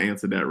know if I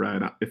answered that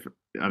right. If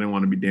I didn't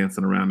want to be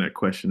dancing around that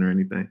question or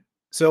anything.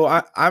 So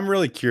I'm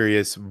really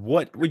curious,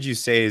 what would you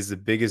say is the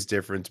biggest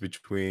difference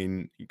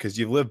between because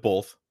you've lived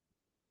both?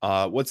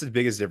 What's the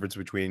biggest difference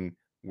between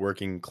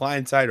working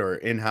client side or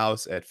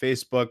in-house at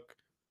Facebook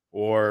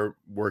or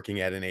working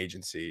at an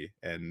agency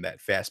and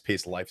that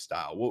fast-paced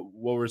lifestyle?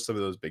 What were some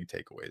of those big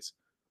takeaways?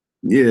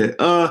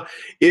 Yeah,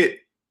 it,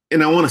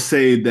 and I want to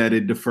say that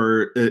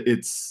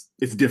it's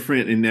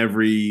different in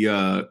every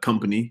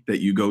company that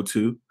you go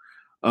to.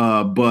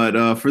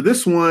 But for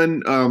this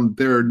one,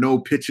 there are no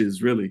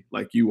pitches really.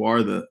 Like you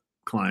are the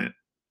client,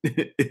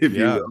 if you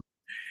Yeah, will.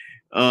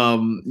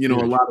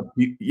 that's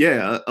huge.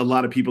 A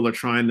lot of people are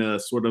trying to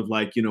sort of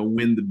like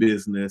win the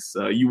business.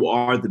 You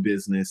are the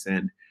business,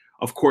 and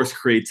of course,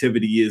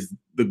 creativity is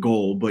the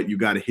goal, but you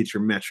got to hit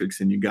your metrics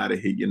and you got to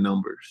hit your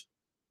numbers.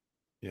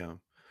 Yeah.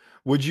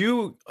 Would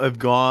you have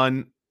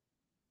gone,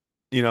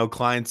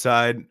 client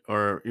side,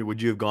 or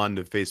would you have gone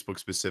to Facebook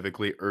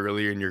specifically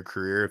earlier in your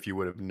career if you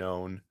would have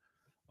known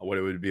what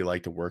it would be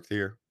like to work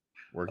there?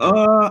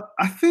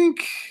 I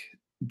think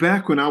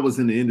back when I was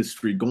in the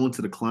industry, going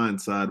to the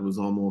client side was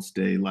almost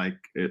like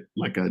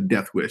a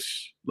death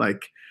wish.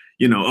 Like,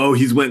 oh,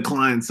 he's went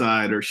client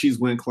side or she's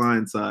went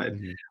client side.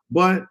 Mhm.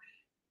 But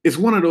it's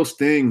one of those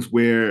things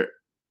where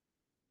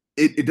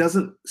it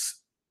doesn't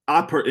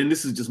and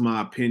this is just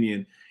my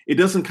opinion, it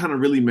doesn't kind of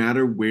really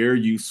matter where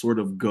you sort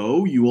of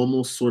go. You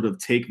almost sort of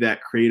take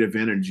that creative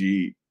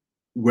energy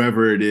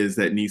wherever it is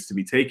that needs to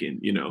be taken.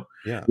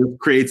 Yeah. There's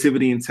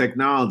creativity in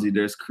technology,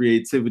 there's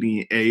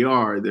creativity in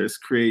AR, there's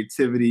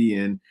creativity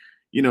in,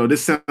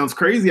 this sounds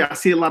crazy, I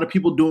see a lot of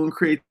people doing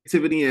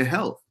creativity in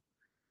health.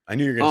 I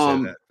knew you were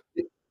gonna say um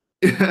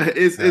that.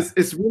 Yeah.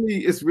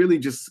 it's really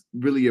just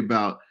really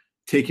about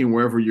taking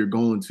wherever you're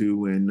going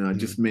to and Mhm.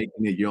 just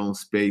making it your own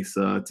space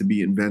to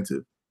be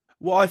inventive.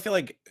 Well, I feel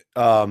like,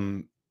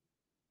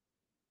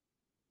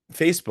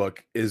 Facebook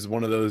is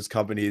one of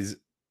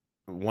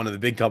the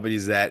big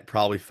companies that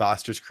probably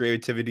fosters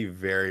creativity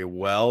very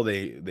well.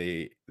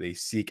 They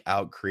seek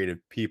out creative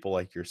people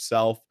like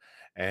yourself,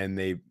 and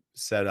they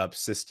set up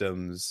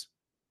systems,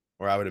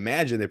 or I would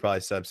imagine they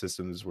probably set up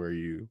systems where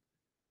you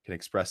can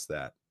express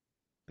that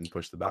and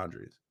push the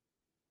boundaries.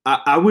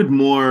 I would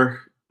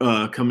more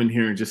come in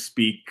here and just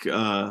speak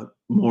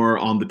more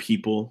on the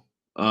people.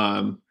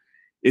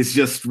 It's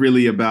just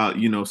really about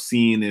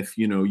seeing if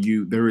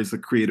you there is a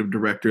creative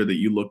director that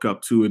you look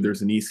up to, and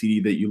there's an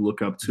ECD that you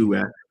look up to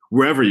Mhm. at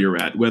wherever you're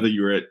at, whether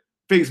you're at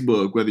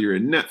Facebook, whether you're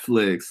at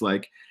Netflix.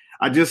 Like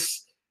I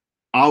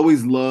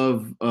always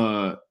love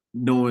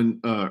knowing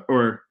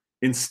or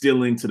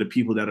instilling to the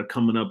people that are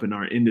coming up in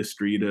our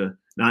industry to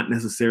not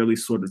necessarily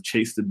sort of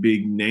chase the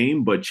big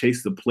name, but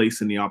chase the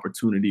place and the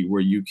opportunity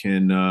where you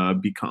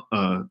can become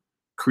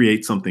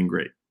create something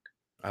great.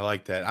 I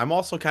like that. I'm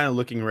also kind of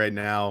looking right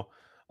now.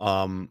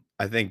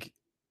 I think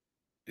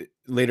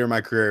later in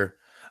my career,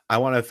 I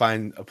want to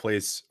find a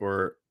place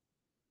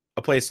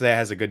that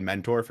has a good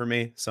mentor for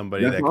me,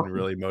 somebody That's that can awesome.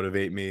 really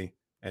motivate me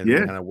and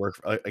Yeah, kind of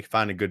like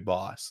find a good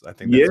boss. I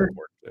think that's yeah,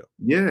 important too.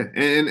 yeah,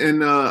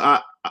 and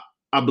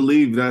I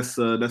believe that's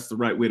the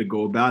right way to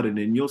go about it,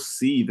 and you'll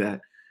see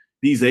that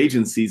these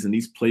agencies and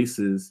these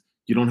places,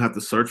 you don't have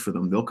to search for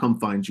them; they'll come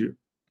find you.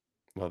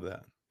 Love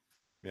that.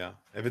 Yeah.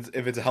 If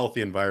it's a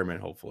healthy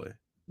environment, hopefully.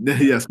 Yeah.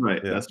 That's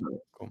right. Yeah. That's right.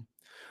 Cool.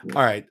 Yeah.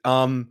 All right.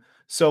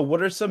 So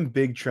what are some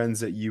big trends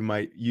that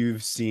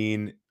you've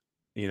seen,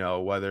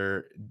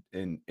 whether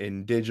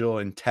in digital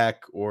and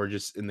tech or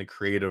just in the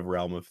creative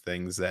realm of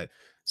things that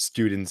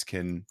students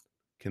can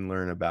can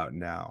learn about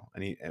now?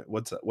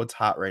 What's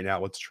hot right now?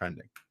 What's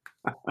trending?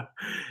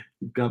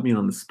 You've got me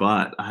on the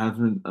spot. I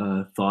haven't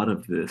thought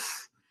of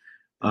this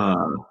Yeah.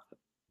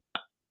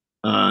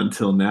 uh,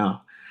 until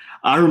now.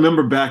 I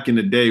remember back in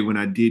the day when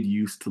I did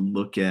used to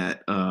look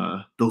at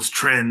those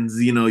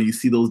trends. You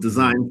see those Mhm.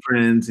 design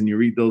trends and you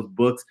read those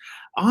books.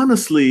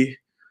 Honestly,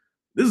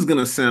 this is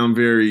gonna sound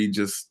very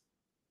just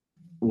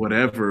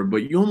whatever,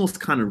 but you almost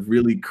kind of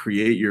really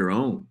create your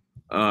own.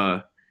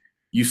 Uh,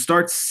 you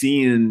start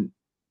seeing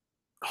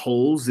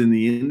holes in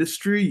the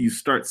industry. You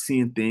start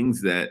seeing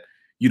things that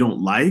you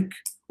don't like,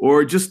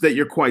 or just that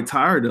you're quite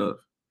tired of.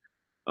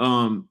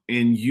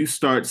 And you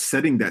start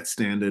setting that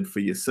standard for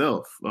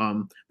yourself.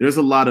 There's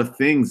a lot of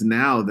things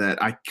now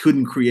that I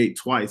couldn't create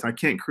twice. I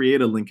can't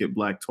create a Lincoln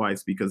Black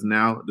twice because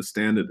now the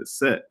standard is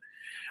set.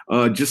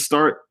 Just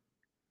start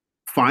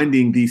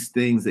finding these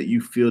things that you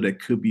feel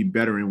that could be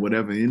better in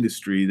whatever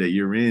industry that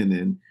you're in,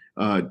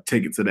 and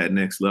take it to that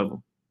next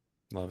level.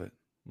 Love it.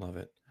 Love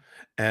it.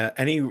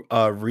 Any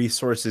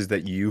resources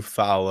that you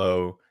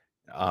follow,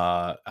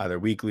 either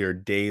weekly or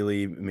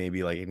daily,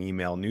 maybe like an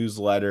email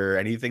newsletter,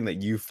 anything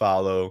that you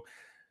follow,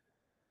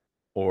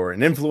 or an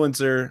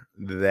influencer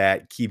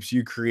that keeps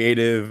you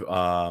creative,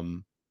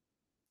 and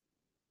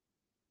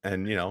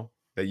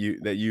that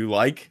you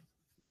like,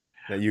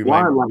 that you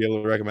Why might I like be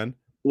able to recommend?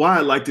 why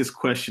I like this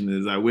question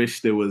is I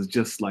wish there was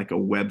just like a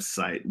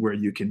website where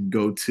you can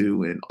go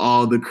to and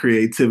all the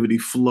creativity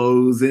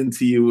flows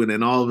into you, and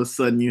then all of a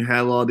sudden you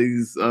have all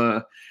these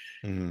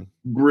Mhm.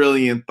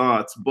 brilliant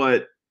thoughts.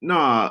 But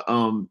nah,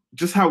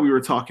 just how we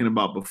were talking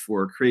about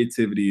before,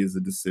 creativity is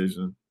a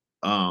decision.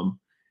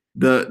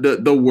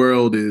 The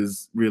world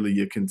is really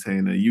your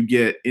container. You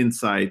get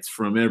insights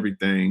from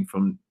everything,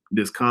 from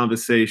this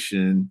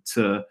conversation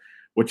to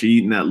what you're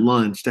eating at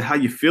lunch to how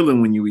you're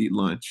feeling when you eat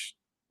lunch,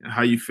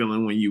 how you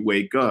feeling when you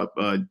wake up.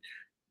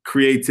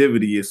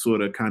 Creativity is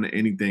sort of kind of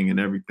anything and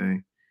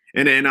everything.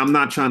 And I'm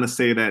not trying to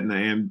say that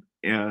in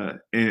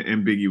an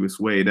ambiguous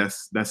way.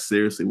 That's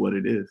seriously what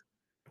it is.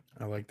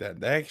 I like that.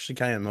 That actually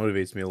kind of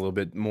motivates me a little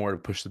bit more to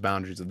push the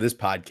boundaries of this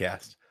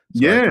podcast.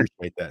 So I Yeah,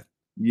 appreciate that.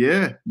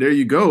 yeah, there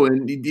you go.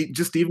 And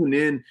just even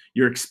in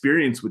your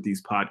experience with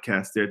these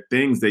podcasts, there are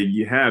things that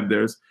you have,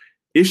 there's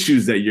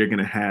issues that you're going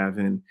to have.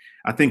 And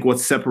I think what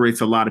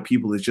separates a lot of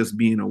people is just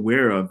being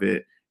aware of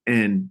it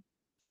and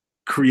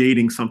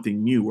creating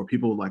something new where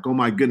people are like, oh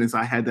my goodness,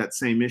 I had that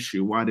same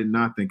issue. Why didn't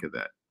I think of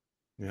that?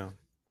 Yeah,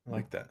 I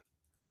like that.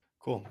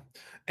 Cool.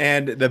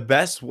 And the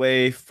best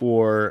way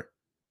for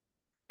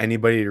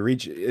anybody to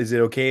reach, is it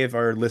okay if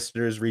our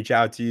listeners reach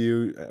out to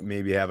you,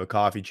 maybe have a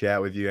coffee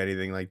chat with you,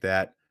 anything like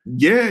that?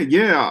 Yeah,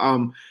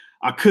 yeah.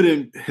 I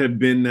couldn't have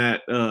been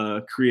that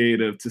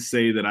creative to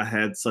say that I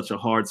had such a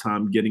hard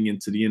time getting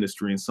into the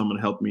industry and someone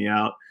helped me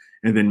out,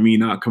 and then me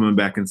not coming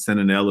back and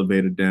sending the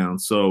elevator down.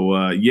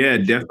 So yeah, Appreciate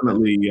that.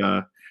 definitely.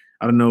 I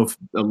don't know if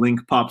a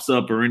link pops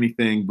up or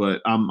anything,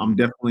 but I'm Mhm.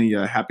 definitely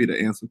happy to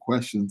answer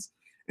questions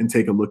and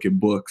take a look at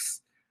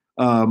books.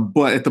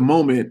 But at the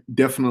moment,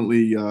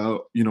 definitely,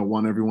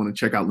 want everyone to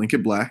check out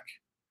Lincoln Black.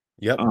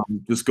 Yep,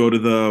 Just go to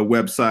the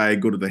website,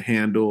 go to the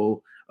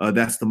handle.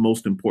 That's the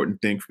most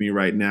important thing for me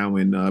right now.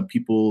 And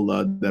people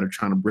that are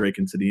trying to break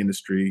into the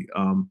industry,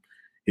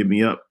 hit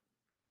me up.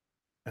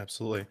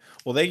 absolutely.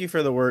 Well, thank you for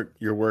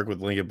your work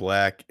with Lincoln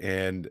Black,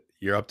 and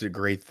you're up to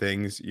great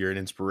things. You're an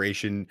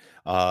inspiration.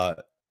 I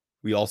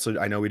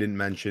know we didn't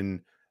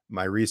mention,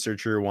 my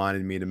researcher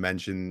wanted me to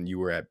mention you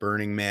were at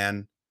Burning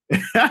Man. We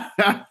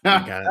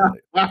kind of,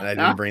 and I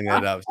didn't bring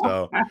that up.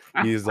 So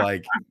he's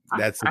like,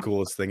 that's the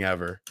coolest thing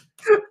ever.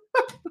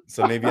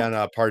 So maybe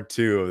on part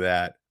two of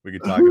that, we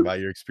could talk about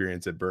your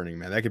experience at Burning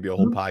Man. That could be a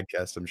whole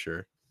podcast, I'm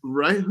sure.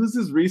 Right? Who's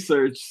this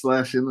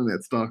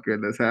research/internet stalker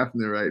that's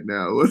happening right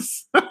now?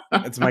 What's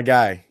That's my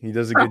guy. He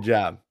does a good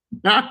job.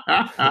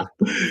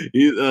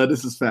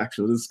 This is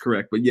factual. This is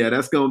correct. But yeah,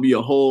 that's going to be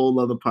a whole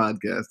other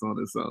podcast on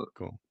its own.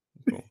 Cool.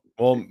 Cool.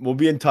 Well, we'll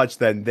be in touch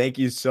then. Thank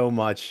you so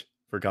much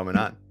for coming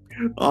on.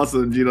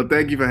 Awesome, Gino.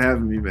 Thank you for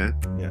having me, man.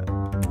 Yeah.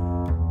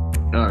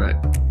 All right.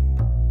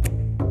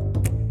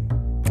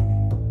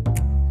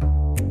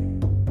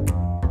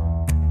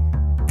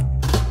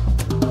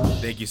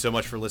 Thank you so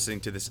much for listening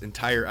to this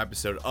entire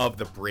episode of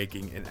the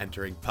Breaking and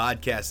Entering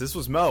podcast. This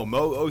was Mo.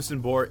 Mo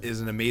Osunbor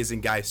is an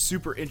amazing guy,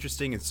 super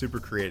interesting and super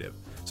creative.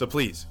 So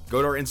please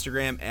go to our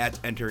Instagram at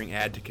Entering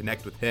Ad to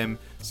connect with him,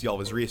 see all of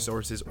his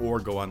resources, or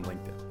go on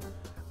LinkedIn.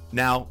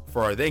 Now,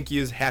 for our thank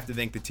yous, have to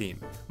thank the team.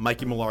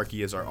 Mikey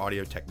Malarkey is our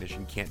audio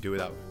technician. Can't do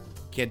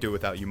it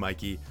without you,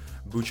 Mikey.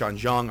 Buchan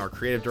Zhang, our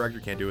creative director,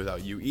 can't do it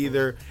without you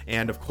either.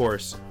 And of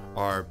course,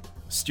 our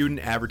student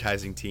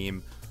advertising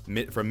team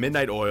from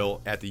Midnight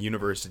Oil at the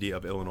University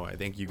of Illinois.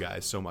 Thank you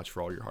guys so much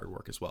for all your hard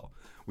work as well.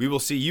 We will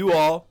see you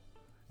all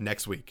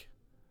next week.